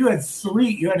Larry, you had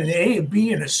an A, a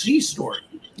B, and a C story.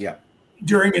 Yeah.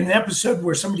 During an episode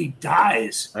where somebody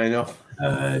dies. I know.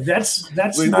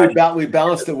 We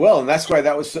balanced it well, and that's why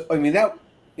that was. I mean that.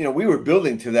 We were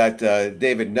building to that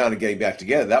David and Donna getting back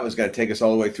together. That was going to take us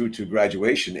all the way through to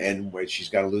graduation and where she's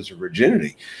got to lose her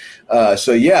virginity.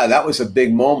 That was a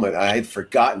big moment. I had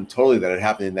forgotten totally that it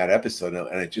happened in that episode,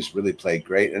 and it just really played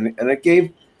great. And it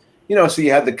gave, so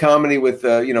you had the comedy with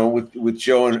with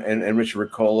Joe and Richard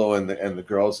Riccolo and the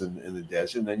girls in the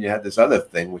desert, and then you had this other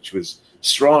thing which was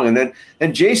strong.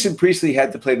 And Jason Priestley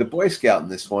had to play the Boy Scout in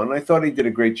this one. And I thought he did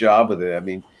a great job with it. I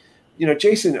mean,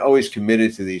 Jason always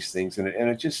committed to these things, and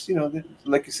it just,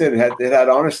 like you said, it had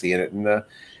honesty in it, and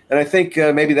I think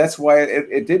maybe that's why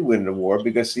it did win an award,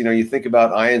 because you think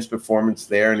about Ian's performance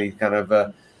there, and he kind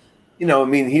of,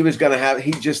 he was going to have,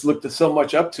 he just looked so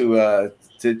much up to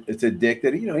Dick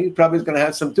that he probably was going to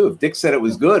have some too. If Dick said it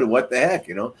was good, what the heck,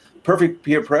 perfect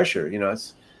peer pressure,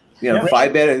 it's. Phi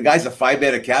Beta, the guy's a Phi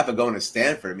Beta Kappa going to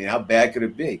Stanford. I mean, how bad could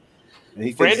it be? And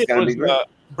he thinks it's going to be great.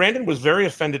 Brandon was very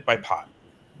offended by pot.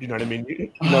 You know what I mean?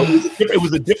 It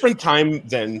was a different time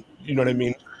then. You know what I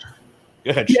mean? Go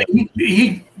ahead. Yeah,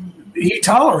 he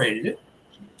tolerated it.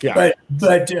 Yeah,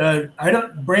 but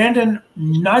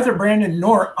neither Brandon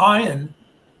nor Ian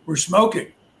were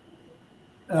smoking.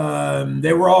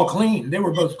 They were all clean. They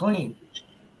were both clean.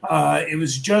 It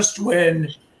was just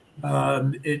when.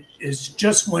 It's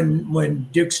just when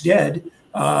Dick's dead,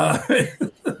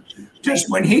 just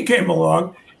when he came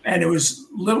along, and it was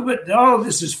a little bit. Oh,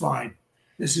 this is fine.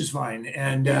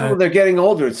 And they're getting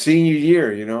older. It's senior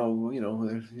year.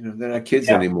 They're not kids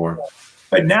anymore.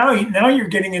 But now you're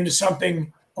getting into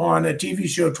something on a TV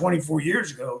show 24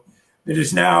 years ago that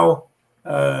is now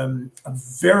a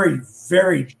very,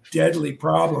 very deadly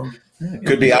problem.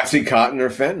 Could be OxyContin or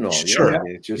fentanyl. Sure.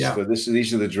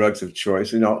 These are the drugs of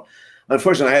choice.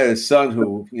 Unfortunately, I had a son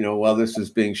who, while this was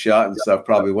being shot and stuff,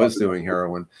 probably was doing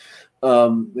heroin. He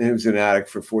was an addict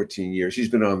for 14 years. He's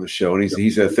been on the show, and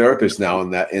he's a therapist now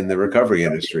in the recovery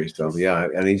industry. So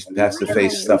and he has to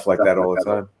face stuff like that all the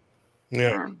time.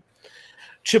 Yeah.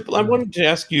 Chip, I wanted to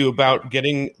ask you about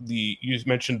you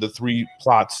mentioned the 3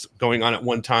 plots going on at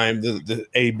one time, the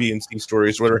A, B, and C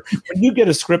stories, whatever. When you get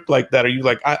a script like that, are you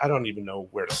like, I don't even know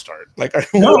where to start? Like,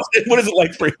 what is it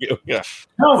like for you? Yeah.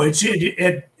 No,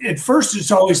 at first it's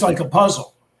always like a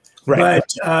puzzle. Right.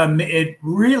 But it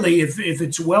really, if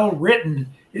it's well written,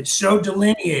 it's so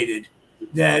delineated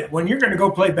that when you're going to go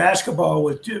play basketball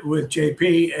with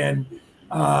JP, and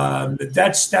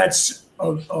that's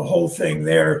a whole thing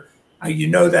there.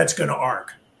 That's going to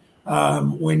arc.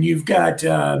 When you've got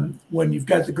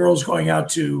the girls going out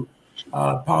to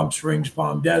Palm Springs,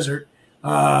 Palm Desert,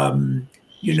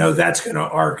 that's going to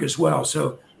arc as well.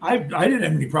 So I didn't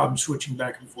have any problem switching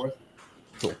back and forth.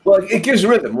 Well, it gives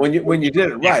rhythm when you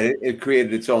did it right. It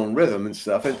created its own rhythm and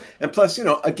stuff, and plus,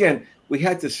 again, we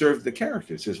had to serve the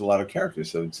characters. There's a lot of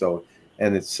characters, so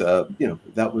and it's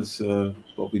that was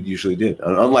what we usually did.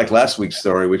 Unlike last week's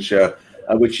story, which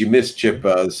you missed, Chip,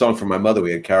 the song from my mother.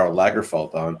 We had Carol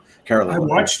Lagerfeld on. I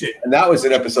watched it, and that was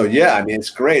an episode. Yeah, I mean,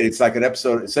 it's great. It's like an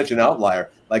episode. It's such an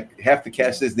outlier. Like half the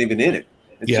cast isn't even in it.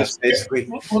 It's just basically.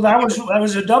 Well, that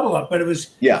was a double up, but it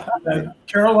was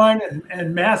Caroline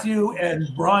and Matthew and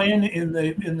Brian in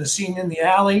the scene in the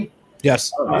alley.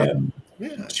 Yes.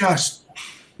 Just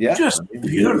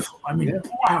beautiful. I mean,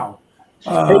 wow.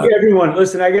 Hey, everyone,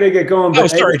 listen, I got to get going. But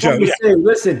sorry, Joe.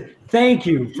 Listen, thank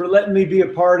you for letting me be a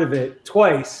part of it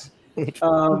twice. It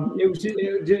was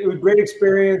a great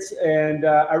experience, and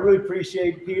I really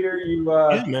appreciate, Peter, you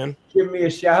giving me a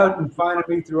shout and finding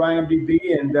me through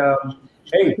IMDb. And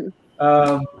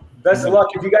best of luck.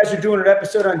 If you guys are doing an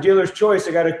episode on Dealer's Choice,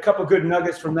 I got a couple good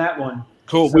nuggets from that one.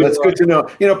 Cool. So that's good to know.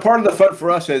 Part of the fun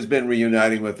for us has been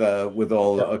reuniting with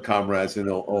all comrades and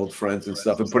old friends and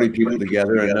stuff, and putting people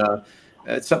together, and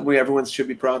it's something everyone should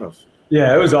be proud of.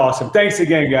 Yeah, it was awesome. Thanks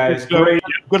again, guys. Great.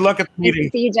 Good luck at the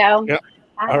meeting. See you, Joe. Yeah.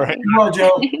 All right. Well,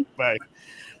 Joe. Bye.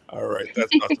 All right.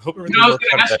 That's awesome. Hope I was going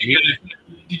to ask you guys,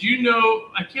 did you know,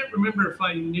 I can't remember if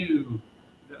I knew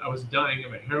that I was dying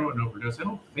of a heroin overdose. I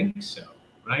don't think so,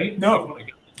 right? No. When I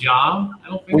got the job, I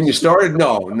don't think When you started?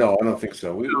 No, I don't think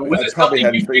so. Was it probably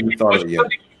something hadn't even thought of it yet.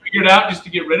 Figured out just to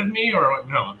get rid of me, or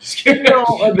no? I'm just kidding.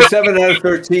 The 7 out of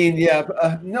 13, yeah.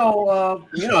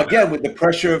 Again, with the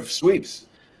pressure of sweeps.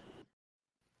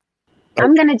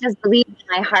 I'm going to just believe in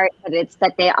my heart that it's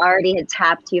that they already had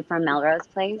tapped you from Melrose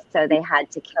Place, so they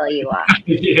had to kill you off.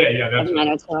 Yeah, that's right.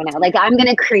 90210. Like, I'm going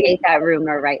to create that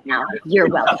rumor right now. You're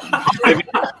welcome. I'll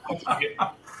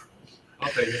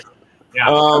take it. Yeah.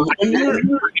 I'm the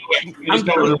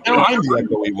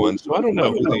echoey one, so I don't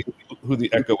know who the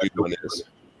echoey one is.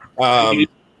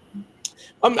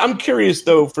 I'm curious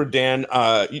though for Dan.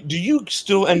 Do you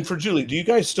still, and for Julie, do you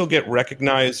guys still get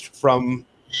recognized from?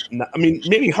 I mean,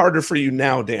 maybe harder for you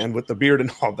now, Dan, with the beard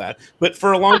and all that. But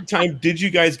for a long time, did you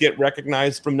guys get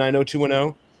recognized from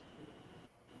 90210?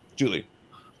 Julie.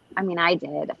 I mean, I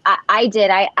did. I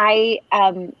did. I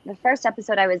the first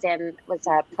episode I was in was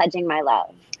Pledging My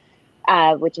Love,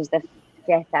 which is the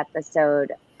 5th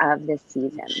episode of this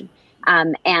season.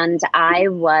 And I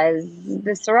was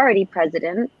the sorority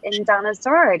president in Donna's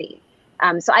sorority.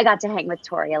 So I got to hang with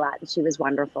Tori a lot, and she was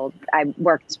wonderful. I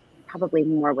worked probably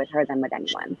more with her than with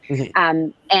anyone.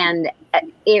 And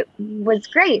it was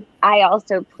great. I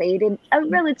also played a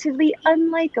relatively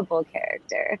unlikable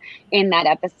character in that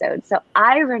episode. So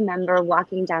I remember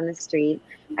walking down the street.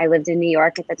 I lived in New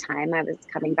York at the time. I was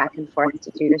coming back and forth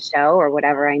to do the show or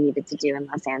whatever I needed to do in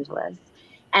Los Angeles.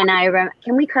 And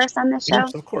can we curse on this show?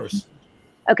 Yes, of course.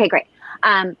 Okay, great.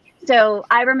 So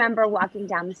I remember walking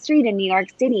down the street in New York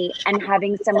City and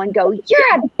having someone go,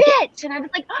 "You're a bitch." And I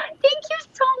was like, oh, thank you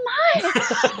so much.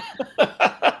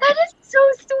 That is so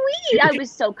sweet. I was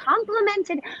so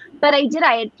complimented. But I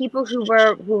had people who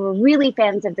were really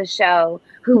fans of the show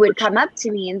who would come up to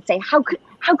me and say, how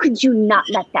could you not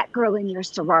let that girl in your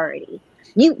sorority?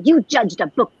 You judged a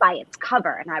book by its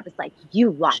cover. And I was like,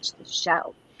 you watch the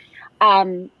show.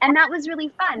 And that was really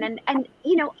fun. And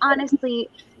honestly,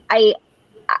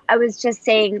 I was just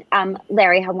saying,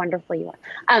 Larry, how wonderful you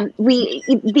are.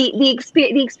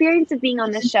 The experience of being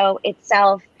on the show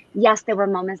itself, yes, there were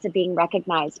moments of being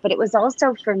recognized, but it was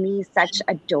also for me such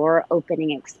a door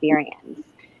opening experience.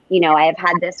 I have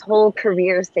had this whole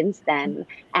career since then,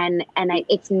 and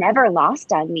it's never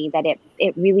lost on me that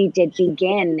it really did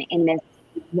begin in this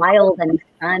wild and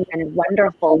fun and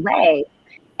wonderful way.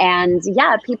 And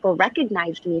yeah, people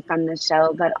recognized me from the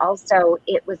show, but also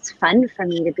it was fun for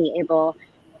me to be able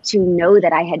to know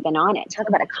that I had been on it. Talk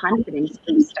about a confidence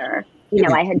booster.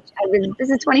 This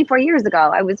is 24 years ago.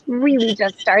 I was really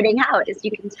just starting out. As you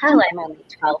can tell, I'm only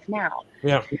 12 now.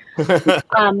 Yeah.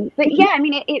 But yeah, I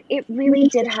mean, it really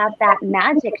did have that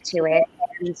magic to it.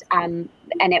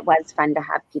 And it was fun to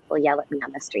have people yell at me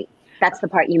on the street. That's the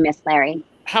part you missed, Larry.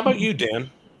 How about you,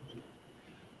 Dan?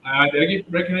 I get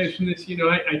recognition this,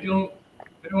 I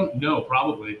don't know,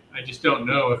 probably. I just don't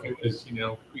know if it was,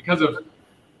 because of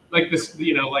like this,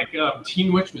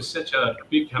 Teen Witch was such a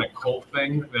big kind of cult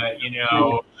thing that,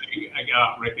 I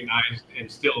got recognized and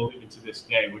still even to this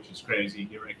day, which is crazy,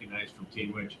 get recognized from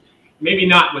Teen Witch. Maybe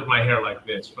not with my hair like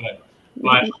this, but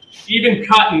even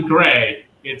cut and gray,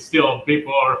 it's still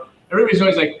everybody's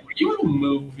always like, were you in a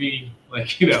movie?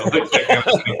 Like that kind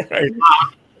of thing. Right.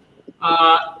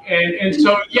 And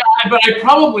so, yeah, but I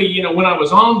probably, when I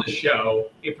was on the show,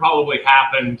 it probably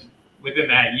happened within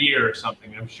that year or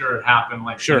something. I'm sure it happened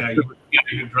like, sure. You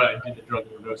did the drug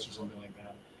overdose or something like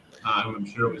that. I'm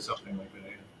sure it was something like that.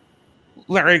 Yeah.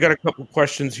 Larry, I got a couple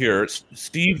questions here.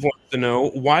 Steve wants to know,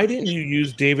 why didn't you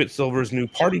use David Silver's new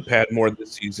party pad more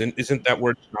this season? Isn't that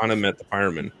where Donna met the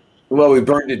fireman? Well, we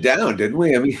burned it down, didn't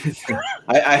we? I mean,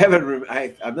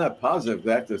 I'm not positive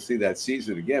I have to see that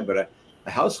season again, but a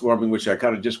housewarming, which I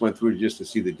kind of just went through just to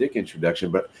see the Dick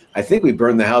introduction, but I think we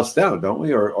burned the house down, don't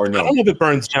we? Or no? I don't know if it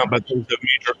burns down, but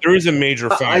there is a major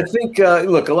fire. I think,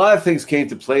 look, a lot of things came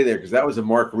to play there because that was a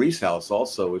Mark Reese house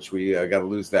also, which we got to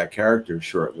lose that character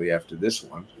shortly after this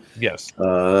one. Yes.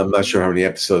 I'm not sure how many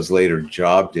episodes later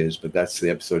Job is, but that's the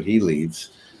episode he leads.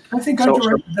 I think I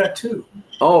directed that too.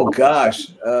 Oh,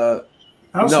 gosh. No.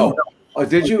 Oh,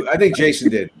 did you? I think Jason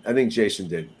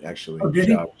did. Actually. Oh, did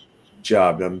he?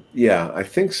 Job. Yeah, I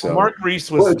think so. Mark Reese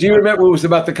was. Well, do you remember it was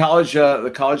about the college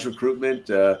recruitment?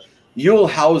 Yul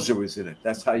Hauser was in it.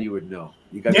 That's how you would know.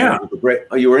 You got great.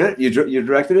 Oh, you were in it. You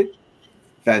directed it.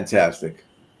 Fantastic.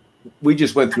 We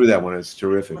just went through that one. It's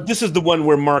terrific. This is the one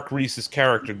where Mark Reese's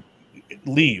character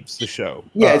leaves the show.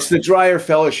 Yeah, it's the Dreyer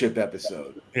Fellowship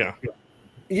episode. Yeah.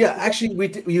 Yeah,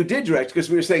 actually, you did direct because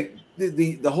we were saying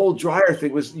the whole Dreyer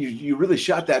thing was you really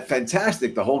shot that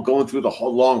fantastic. The whole going through the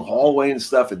whole long hallway and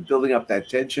stuff and building up that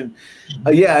tension.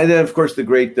 Yeah, and then of course the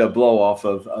great blow off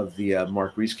of the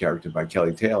Mark Reese character by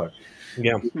Kelly Taylor.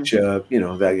 Yeah, which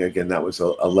that was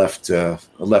a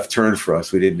left turn for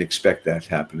us. We didn't expect that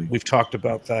happening. We've talked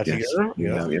about that here.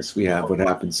 Yeah, yes, we have. What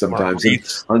happens sometimes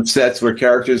on sets where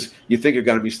characters you think are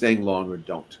going to be staying longer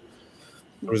don't.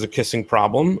 There was a kissing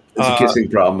problem. There's a kissing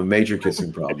problem, a major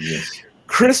kissing problem, yes.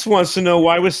 Chris wants to know,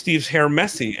 why was Steve's hair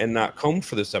messy and not combed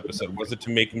for this episode? Was it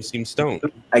to make him seem stoned?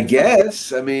 I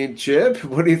guess. I mean, Chip,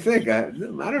 what do you think? I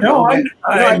don't know.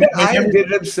 Ian did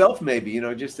it himself, maybe,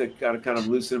 just to kind of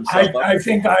loosen himself up. I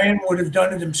think Ian would have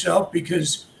done it himself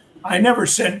because I never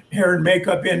sent hair and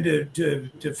makeup in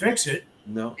to fix it.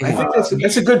 No, I think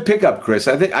that's a good pickup, Chris.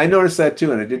 I think I noticed that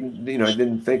too, and I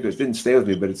didn't think it didn't stay with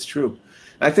me, but it's true.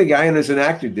 I think Ian as an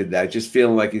actor did that, just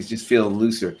feeling like he's just feeling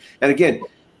looser. And again,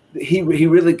 he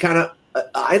really kind of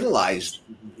idolized,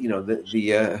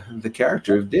 the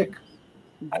character of Dick.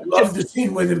 I love the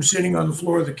scene with him sitting on the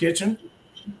floor of the kitchen,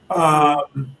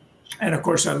 and of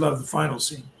course, I love the final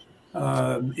scene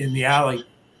in the alley.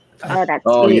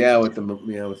 Yeah, with the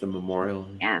memorial.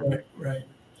 Yeah, right.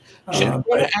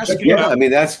 I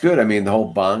mean that's good. I mean the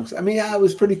whole bonks. I mean, it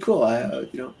was pretty cool.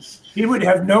 He would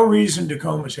have no reason to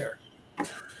comb his hair.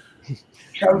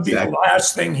 That would be Exactly. the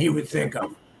last thing he would think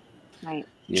of. Right.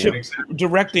 Yeah. Chip,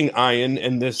 directing Ian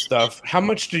and this stuff, how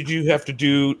much did you have to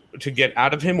do to get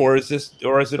out of him, or is it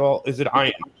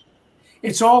Ian?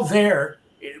 It's all there.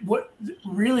 What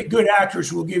really good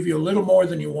actors will give you a little more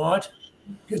than you want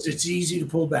because it's easy to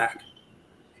pull back.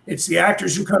 It's the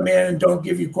actors who come in and don't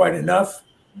give you quite enough.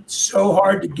 It's so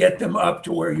hard to get them up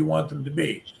to where you want them to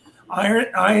be.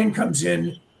 Ian comes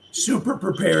in super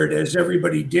prepared, as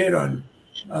everybody did on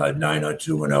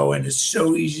 90210, and it's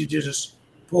so easy to just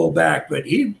pull back. But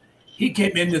he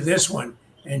came into this one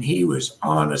and he was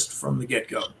honest from the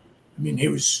get-go. I mean, he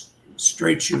was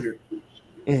straight shooter.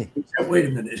 Wait a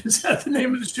minute, is that the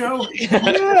name of the show?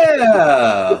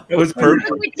 Yeah, it was perfect.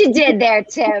 What you did there,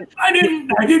 Tip? I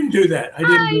didn't do that. I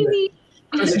didn't do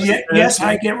that. Yes,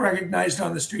 I get recognized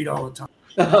on the street all the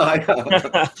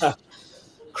time.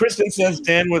 Kristen says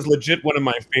Dan was legit one of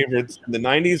my favorites in the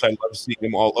 90s. I love seeing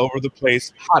him all over the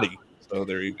place. Hottie. So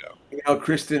there you go. You know,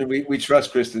 Kristen, we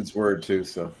trust Kristen's word too.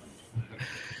 So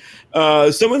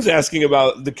someone's asking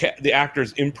about the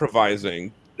actors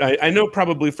improvising. I know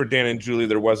probably for Dan and Julie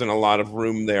there wasn't a lot of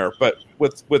room there, but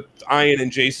with Ian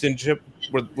and Jason, Chip,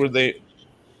 were they?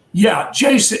 Yeah,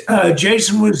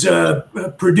 Jason was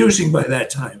producing by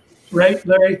that time, right,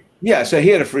 Larry? yeah, so he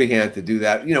had a free hand to do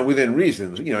that. You know, within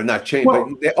reason. You know, not change,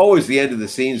 Well- but always the end of the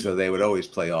scenes though they would always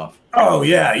play off. Oh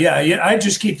yeah. I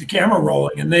just keep the camera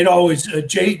rolling, and they'd always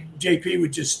JP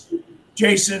would just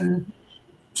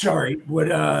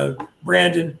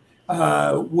Brandon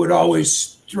would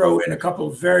always throw in a couple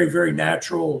of very, very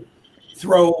natural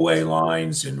throwaway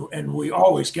lines, and we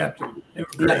always kept them. They were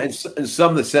great. Yeah, and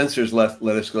some of the censors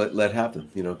let happen.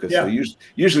 You know, because Yeah.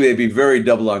 usually they'd be very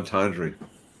double entendre.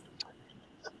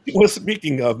 Well,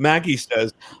 speaking of, Maggie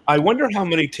says, I wonder how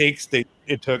many takes it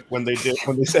took when they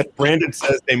said Brandon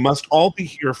says they must all be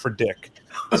here for Dick.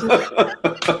 A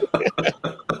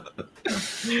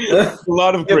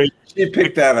lot of great. You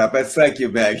picked that up. Thank you,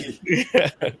 Maggie.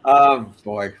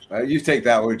 Boy, you take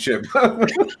that one, Chip.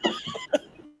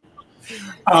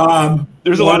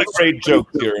 There's a lot of great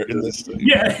jokes here in this thing.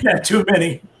 Yeah, too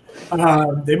many.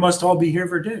 They must all be here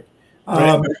for Dick.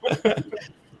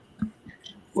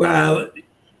 Well,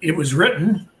 it was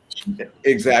written.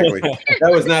 Exactly.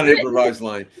 That was not an improvised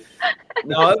line.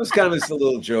 No, that was kind of just a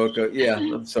little joke. Yeah,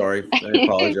 I'm sorry. I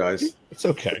apologize. It's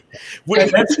okay.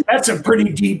 That's a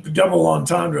pretty deep double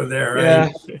entendre there. Yeah.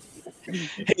 Right?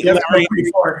 Hey, Larry,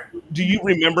 do you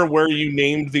remember where you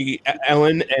named the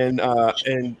Ellen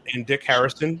and Dick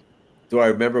Harrison? Do I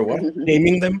remember what?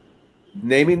 Naming them?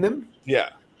 Naming them? Yeah.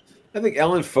 I think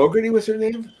Ellen Fogarty was her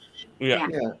name. Yeah.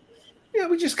 Yeah,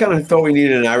 we just kind of thought we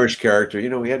needed an Irish character. You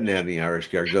know, we hadn't had any Irish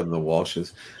characters other than the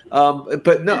Walshes.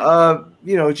 But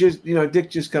no,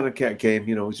 Dick just kind of came.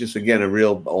 You know, it was just, again, a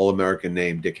real all-American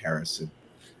name, Dick Harrison.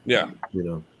 Yeah. You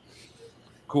know.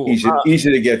 Cool.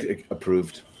 Easy to get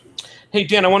approved. Hey,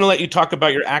 Dan, I want to let you talk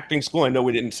about your acting school. I know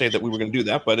we didn't say that we were going to do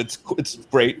that, but it's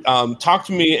great. Talk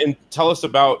to me and tell us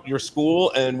about your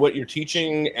school and what you're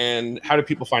teaching and how do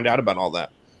people find out about all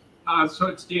that? So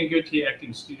it's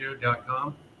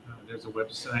dangoatieactingstudio.com. There's a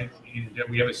website, and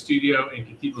we have a studio in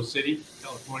Cathedral City,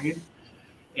 California.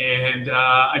 And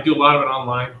I do a lot of it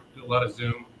online, do a lot of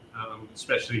Zoom,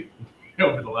 especially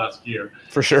over the last year.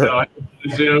 For sure. So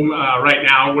Zoom right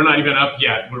now, we're not even up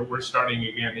yet. We're starting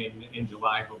again in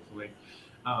July, hopefully.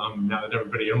 Now that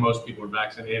everybody or most people are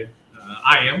vaccinated.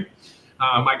 I am.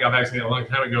 I got vaccinated a long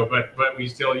time ago, but we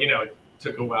still, it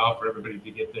took a while for everybody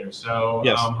to get there. So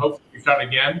yes. Hopefully we start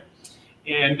again.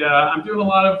 And I'm doing a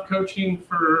lot of coaching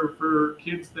for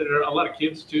kids that are, a lot of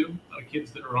kids too, a lot of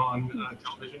kids that are on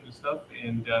television and stuff.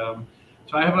 And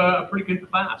so I have a pretty good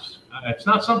class. It's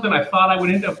not something I thought I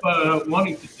would end up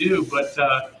wanting to do, but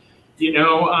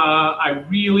I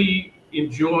really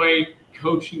enjoy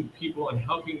coaching people and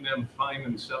helping them find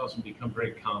themselves and become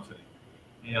very confident.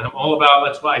 And I'm all about,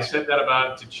 that's why I said that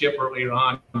about to Chip earlier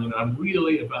on. I'm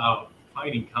really about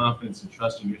finding confidence and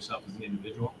trusting yourself as an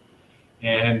individual.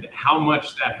 And how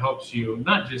much that helps you,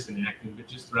 not just in acting, but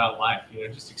just throughout life,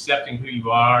 just accepting who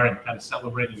you are and kind of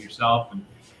celebrating yourself.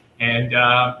 And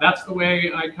that's the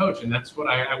way I coach. And that's what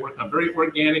I work on. Very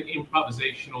organic,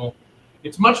 improvisational.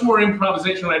 It's much more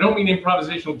improvisational. I don't mean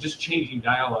improvisational, just changing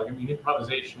dialogue. I mean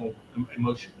improvisational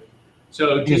emotionally.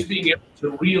 So just being able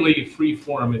to really free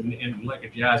form and like a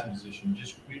jazz musician,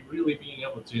 just really being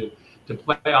able to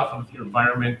play off of your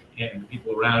environment and the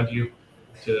people around you,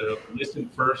 to listen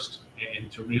first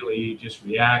and to really just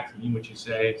react, mean what you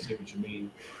say what you mean,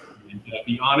 and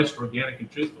be honest, organic, and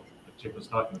truthful, like Chip was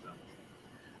talking about.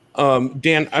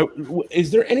 Dan,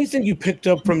 is there anything you picked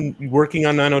up from working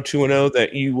on 90210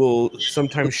 that you will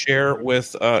sometimes share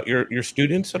with your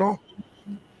students at all?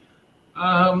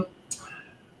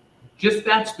 Just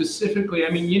that specifically. I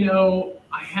mean, you know,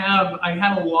 I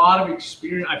had a lot of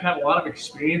experience. I've had a lot of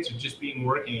experience of just being a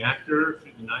working actor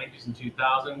through the 90s and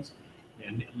 2000s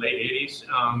and late 80s.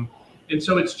 And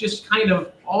so it's just kind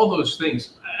of all those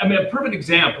things. I mean, a perfect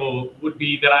example would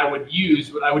be that I would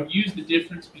use the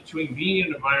difference between being in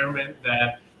an environment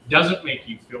that doesn't make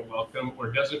you feel welcome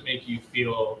or doesn't make you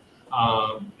feel,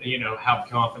 you know, have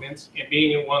confidence, and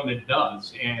being in one that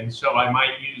does. And so I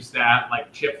might use that,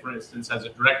 like Chip, for instance, as a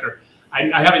director.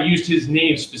 I haven't used his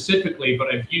name specifically,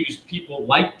 but I've used people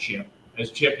like Chip, as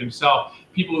Chip himself,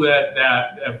 people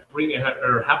that bring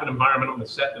or have an environment on the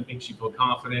set that makes you feel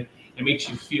confident and makes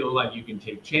you feel like you can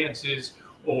take chances,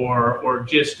 or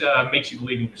just makes you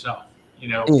believe in yourself. You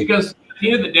know, because at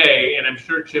the end of the day, and I'm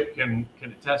sure Chip can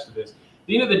attest to this, at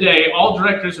the end of the day, all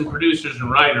directors and producers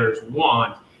and writers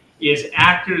want is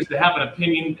actors that have an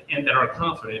opinion and that are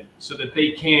confident, so that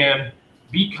they can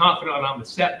be confident on the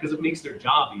set, because it makes their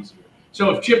job easier.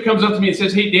 So if Chip comes up to me and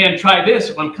says, "Hey, Dan, try this,"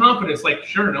 if I'm confident, it's like,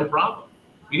 sure, no problem,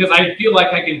 because I feel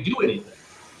like I can do anything.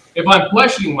 If I'm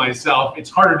questioning myself, it's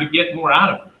harder to get more out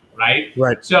of it, right?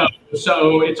 Right. So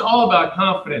it's all about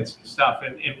confidence and stuff,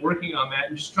 and working on that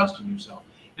and just trusting yourself.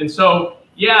 And so,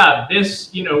 yeah,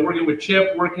 this, you know, working with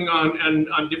Chip, working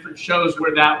on different shows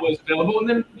where that was available, and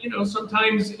then, you know,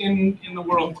 sometimes in the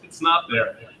world it's not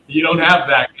there. You don't have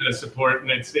that kind of support, and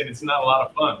it's not a lot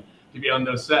of fun to be on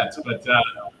those sets.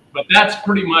 But that's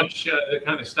pretty much the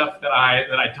kind of stuff that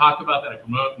I talk about, that I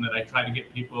promote, and that I try to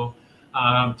get people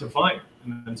to find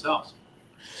in themselves.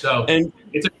 So, and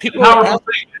it's a powerful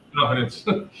thing, confidence.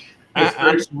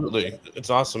 Absolutely. It's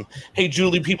awesome. Hey,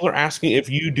 Julie, people are asking if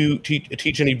you do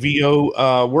teach any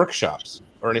VO workshops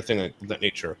or anything of that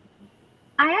nature.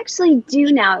 I actually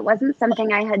do now. It wasn't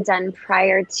something I had done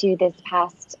prior to this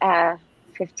past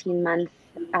 15-month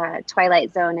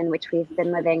twilight zone in which we've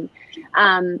been living.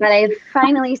 But I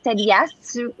finally said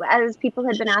yes, as people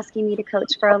had been asking me to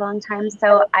coach for a long time.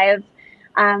 So I've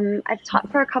taught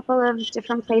for a couple of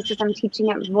different places. I'm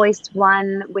teaching at Voice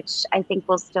One, which I think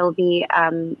will still be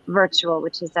virtual,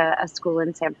 which is a school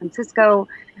in San Francisco.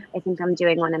 I think I'm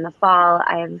doing one in the fall.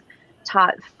 I've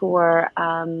taught for,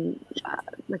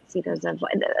 let's see, there's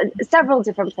several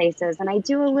different places, and I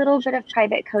do a little bit of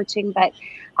private coaching, but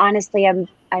honestly,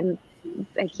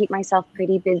 I keep myself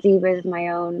pretty busy with my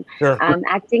own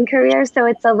acting career, so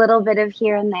it's a little bit of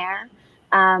here and there.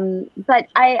 But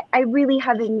I really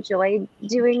have enjoyed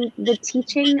doing the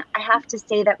teaching. I have to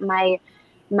say that my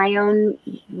own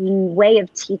way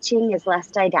of teaching is less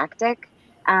didactic.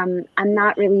 I'm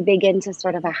not really big into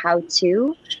sort of a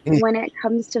how-to when it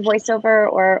comes to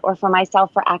voiceover or for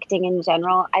myself, for acting in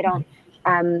general. I don't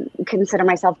consider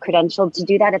myself credentialed to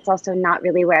do that. It's also not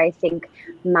really where I think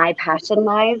my passion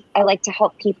lies. I like to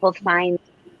help people find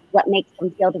what makes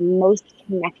them feel the most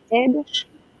connected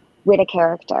with a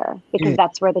character, because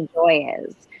that's where the joy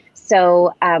is.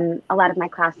 So a lot of my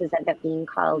classes end up being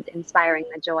called Inspiring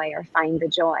the Joy or Find the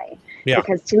Joy. Yeah.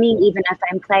 Because to me, even if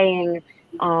I'm playing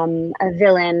a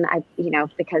villain,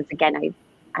 because again,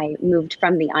 I moved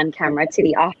from the on-camera to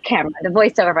the off-camera. The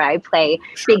voiceover, I play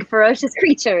big, ferocious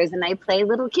creatures, and I play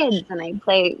little kids, and I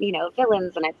play,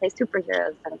 villains, and I play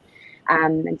superheroes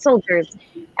and soldiers.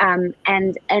 And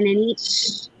in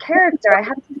each character, I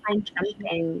have to find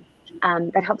something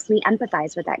that helps me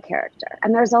empathize with that character.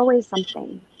 And there's always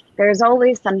something. There's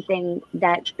always something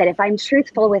that if I'm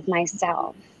truthful with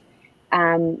myself,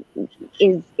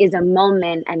 is a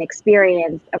moment, an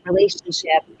experience, a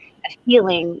relationship, a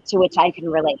feeling to which I can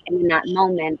relate. And in that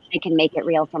moment, I can make it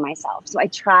real for myself. So I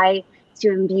try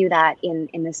to imbue that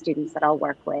in the students that I'll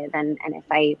work with. And if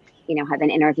I, have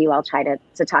an interview, I'll try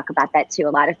to talk about that too. A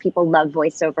lot of people love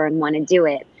voiceover and want to do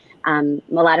it. A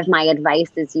lot of my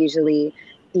advice is usually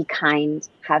be kind,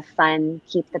 have fun,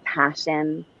 keep the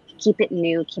passion, keep it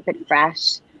new, keep it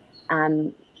fresh.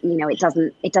 It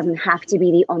doesn't have to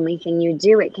be the only thing you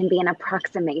do. It can be an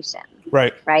approximation.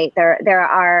 Right. There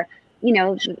are,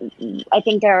 I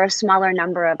think there are a smaller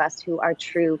number of us who are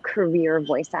true career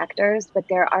voice actors, but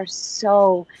there are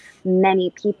so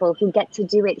many people who get to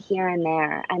do it here and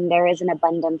there, and there is an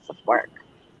abundance of work.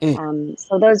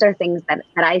 So those are things that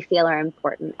I feel are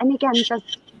important. And again,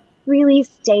 just really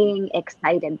staying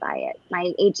excited by it.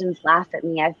 My agents laugh at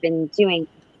me. I've been doing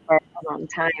for a long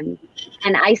time,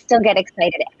 and I still get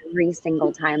excited every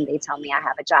single time they tell me I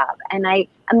have a job. And I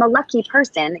am a lucky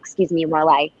person, excuse me while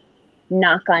I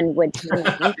knock on wood,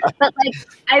 but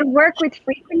I work with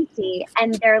Frequency,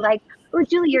 and they're like, "Oh,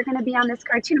 Julie, you're going to be on this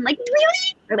cartoon." I'm like,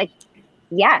 "Really?" They're like,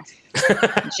 yes,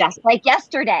 just like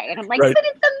yesterday. And I'm like, Right. but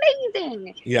it's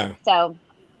amazing. Yeah, So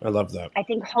I love that. I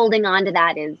think holding on to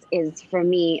that is for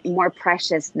me more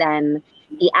precious than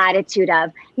the attitude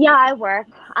of, yeah, I work.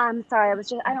 I'm sorry,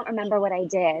 I don't remember what I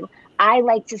did. I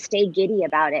like to stay giddy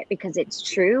about it because it's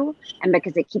true and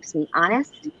because it keeps me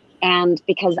honest and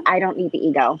because I don't need the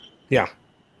ego. Yeah.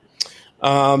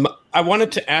 I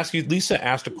wanted to ask you, Lisa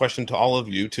asked a question to all of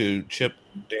you, to Chip,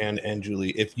 Dan, and Julie,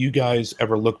 if you guys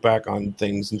ever look back on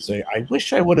things and say, I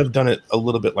wish I would have done it a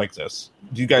little bit like this.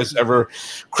 Do you guys ever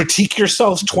critique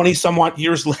yourselves 20 somewhat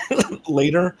years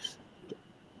later?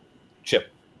 Chip.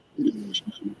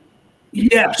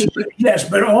 Yes,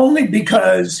 but only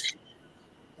because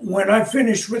when I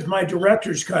finish with my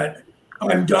director's cut,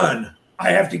 I'm done.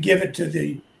 I have to give it to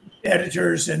the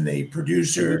editors and the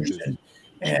producers,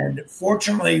 and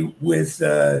fortunately with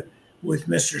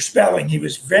Mr. Spelling, he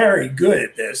was very good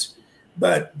at this.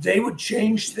 But they would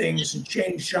change things and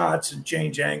change shots and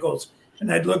change angles,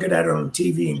 and I'd look at it on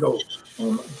TV and go,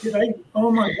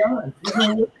 "Oh my God,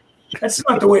 that's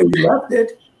not the way we left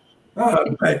it."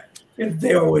 But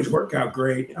they always work out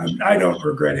great. I don't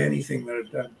regret anything that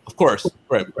I've done. Of course,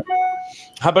 right.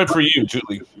 How about for you,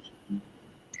 Julie?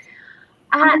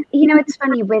 It's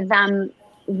funny with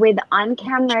on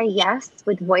camera, yes.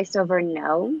 With voiceover,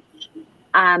 no.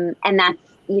 And that's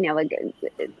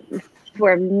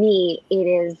for me, it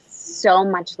is so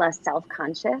much less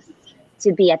self-conscious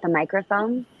to be at the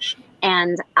microphone.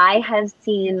 And I have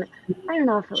seen, I don't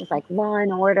know if it was like Law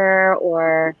and Order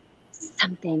or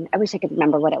something. I wish I could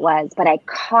remember what it was, but I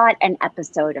caught an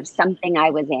episode of something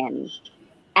I was in,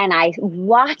 and I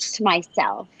watched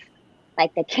myself,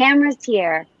 like the camera's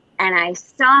here, and I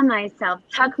saw myself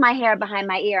tuck my hair behind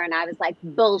my ear, and I was like,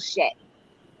 bullshit.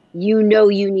 You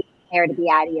need hair to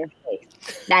be out of your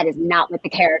face. That is not what the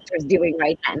character is doing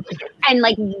right then. And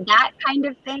like that kind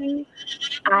of thing,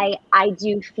 I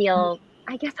do feel,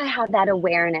 I guess I have that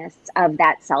awareness of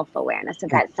that self-awareness, of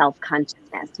that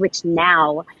self-consciousness, which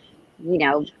now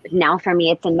for me,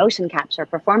 it's in motion capture,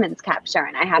 performance capture.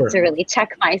 And I have to really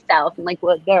check myself. And like,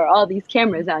 well, there are all these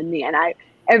cameras on me, and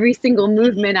every single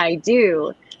movement I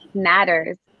do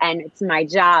matters. And it's my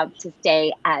job to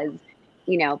stay as,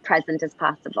 present as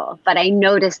possible. But I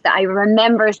noticed that I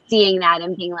remember seeing that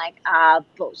and being like,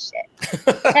 bullshit.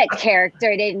 That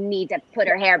character didn't need to put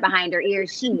her hair behind her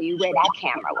ears. She knew where that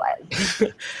camera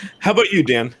was. How about you,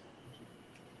 Dan?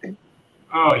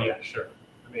 Oh, yeah, sure.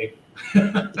 I mean,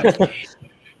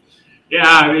 yeah,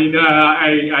 I mean,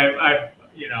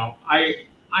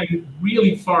 I'm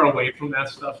really far away from that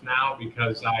stuff now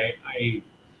because I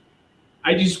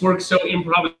just work so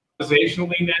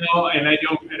improvisationally now, and I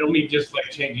don't mean just like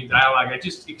changing dialogue. I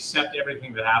just accept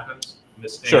everything that happens,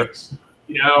 mistakes.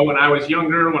 Sure. When I was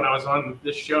younger, when I was on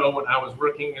this show, when I was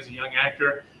working as a young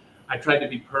actor, I tried to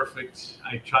be perfect.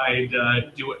 I tried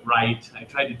to do it right. I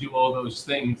tried to do all those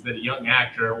things that a young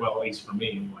actor, well, at least for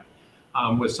me anyway,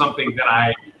 was something that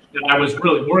I was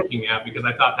really working at because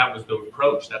I thought that was the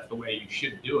approach. That's the way you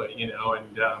should do it,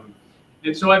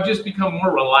 and so I've just become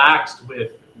more relaxed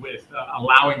with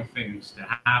allowing things to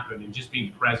happen and just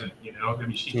being present. I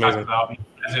mean, she talked about being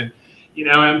present.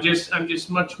 I'm just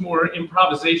much more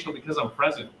improvisational because I'm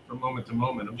present from moment to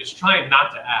moment. I'm just trying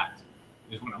not to act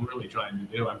is what I'm really trying to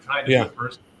do. I'm trying to be a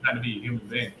person, I'm trying to be a human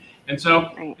being, and so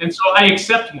I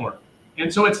accept more.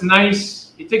 And so it's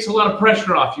nice. It takes a lot of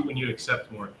pressure off you when you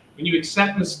accept more. When you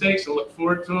accept mistakes and look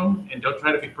forward to them and don't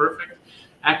try to be perfect,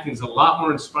 acting is a lot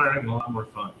more inspiring and a lot more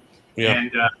fun. Yeah.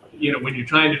 And, when you're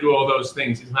trying to do all those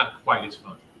things, it's not quite as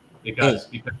fun because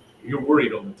you're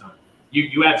worried all the time.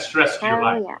 You add stress to your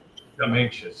life. Yeah. I'm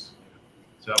anxious.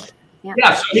 So,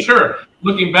 so sure,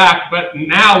 looking back, but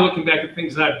now looking back at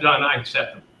things that I've done, I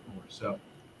accept them more. So.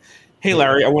 Hey,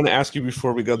 Larry, I want to ask you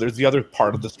before we go. There's the other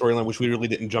part of the storyline which we really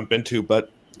didn't jump into,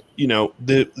 but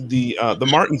the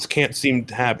Martins can't seem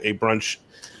to have a brunch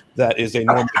that is a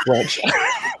normal brunch.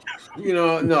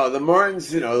 No, the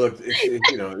Martins. Look,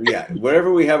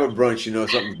 wherever we have a brunch,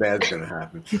 something bad's going to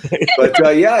happen. But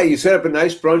you set up a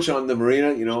nice brunch on the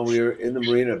marina. We were in the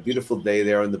marina, a beautiful day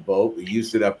there on the boat. We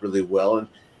used it up really well,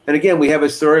 and again, we have a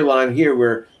storyline here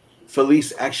where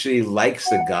Felice actually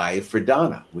likes a guy for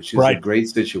Donna, which is a great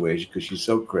situation because she's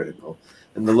so critical.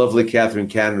 And the lovely Catherine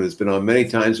Canada has been on many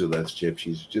times with us, Chip.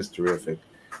 She's just terrific.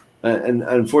 And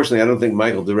unfortunately, I don't think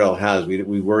Michael Durrell has.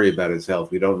 We worry about his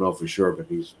health. We don't know for sure, but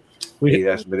he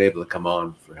hasn't been able to come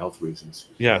on for health reasons.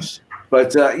 Yes.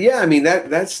 But I mean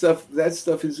that stuff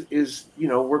is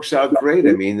works out great.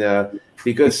 I mean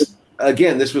because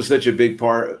again, this was such a big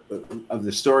part of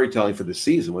the storytelling for the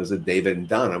season was that David and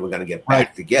Donna were going to get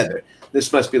back together.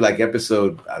 This must be like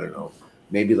episode, I don't know,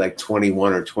 maybe like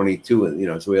 21 or 22,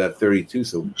 and so we have 32.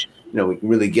 So we can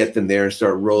really get them there and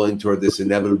start rolling toward this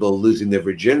inevitable losing their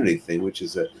virginity thing, which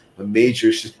is a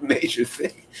major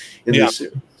thing in this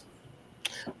series.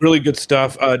 Really good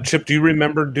stuff. Chip, do you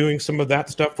remember doing some of that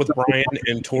stuff with Brian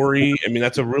and Tori? I mean,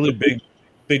 that's a really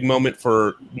big moment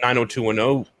for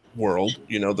 90210 world.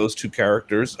 Those two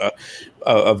characters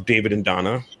of David and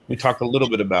Donna. We talked a little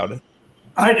bit about it.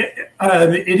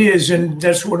 It is, and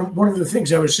that's one of the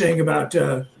things I was saying about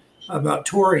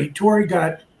Tori. Tori,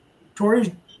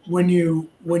 when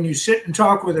you sit and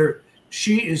talk with her,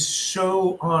 she is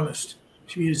so honest.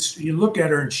 You look at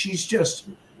her and she's just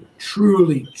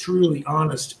truly, truly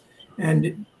honest.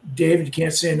 And David,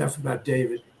 can't say enough about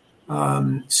David.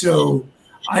 So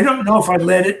I don't know if I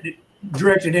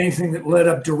directed anything that led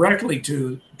up directly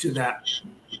to that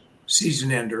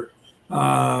season ender.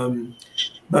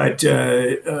 But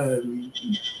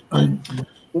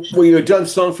well, you had done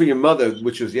 "Song for Your Mother,"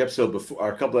 which was the episode before,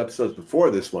 or a couple episodes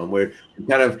before this one, where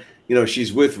kind of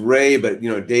she's with Ray, but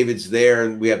David's there,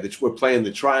 and we're playing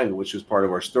the triangle, which was part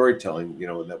of our storytelling,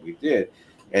 that we did,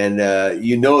 and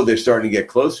they're starting to get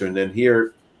closer, and then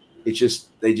here, they just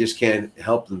can't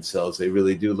help themselves. They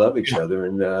really do love each other,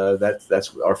 and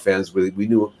that's what our fans really we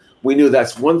knew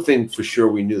that's one thing for sure.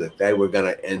 We knew that they were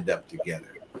going to end up together,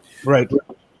 right?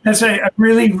 That's I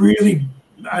really, really.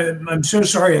 I'm so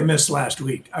sorry I missed last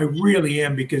week. I really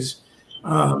am, because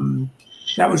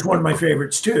that was one of my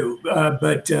favorites too.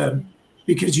 But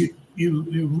because you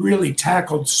really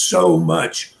tackled so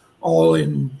much all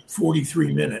in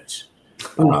 43 minutes.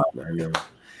 I know.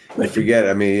 I forget.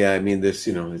 I mean, this.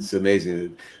 It's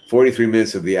amazing. 43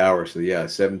 minutes of the hour. So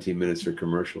 17 minutes for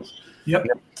commercials. Yep.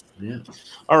 Yeah.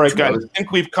 All right, guys. I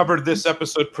think we've covered this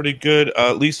episode pretty good.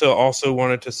 Lisa also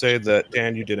wanted to say that,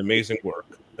 Dan, you did amazing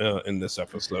work in this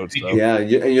episode. So. Yeah,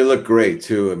 and you look great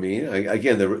too. I mean,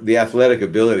 again, the athletic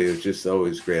ability is just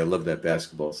always great. I love that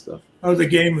basketball stuff. Oh, the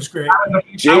game was great.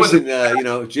 Jason,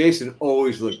 Jason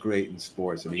always looked great in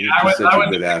sports. I mean, he was such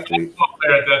a good athlete. I was a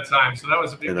player at that time, so that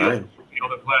was a big deal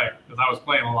to play, because I was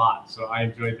playing a lot, so I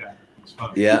enjoyed that.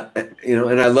 Fun. Yeah,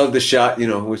 and I love the shot,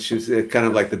 which is kind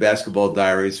of like the Basketball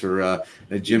Diaries for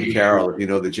Jim Carroll, if you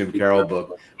know the Jim Carroll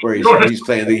book, where he's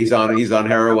playing, he's on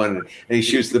heroin, and he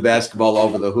shoots the basketball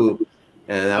over the hoop.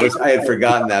 And I had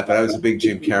forgotten that, but I was a big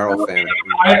Jim Carroll fan.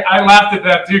 I laughed at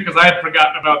that too, because I had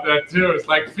forgotten about that too. It's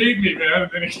like, feed me, man.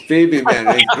 Feed me, man.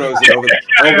 And he throws it over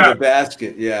the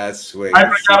basket. Yeah, it's sweet. I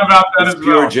forgot about that as well.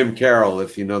 Pure Jim Carroll,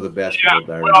 if you know the Basketball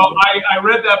Diaries. Well, I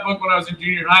read that book when I was in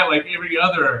junior high, like every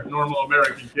other normal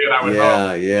American kid. I would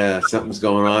hope. Yeah, something's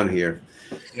going on here.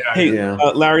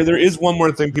 Larry, there is one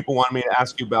more thing people want me to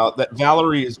ask you about. That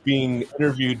Valerie is being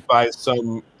interviewed by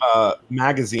some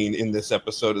magazine in this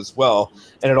episode as well,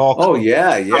 and it all. Oh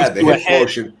yeah, the hit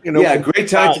portion. Great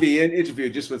time to be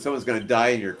interviewed just when someone's going to die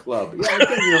in your club.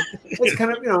 Yeah, it's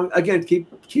kind of again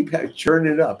keep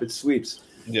churning it up. It sweeps.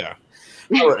 Yeah.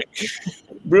 All right.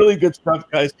 Really good stuff,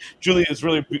 guys. Julie, it's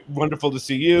really wonderful to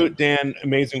see you. Dan,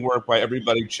 amazing work by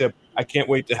everybody. Chip, I can't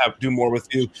wait to do more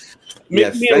with you.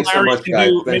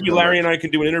 Maybe Larry and I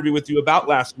can do an interview with you about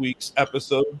last week's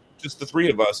episode, just the three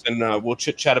of us, and we'll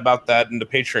chit-chat about that in the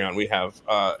Patreon we have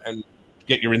and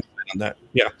get your insight on that.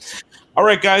 Yeah. All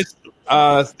right, guys.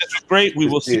 This was great. We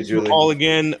will see you all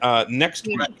again next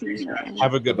week.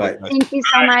 Have a good one. Thank you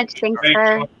so much. Thanks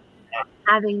for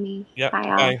having me. Yeah. Bye.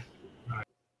 Bye.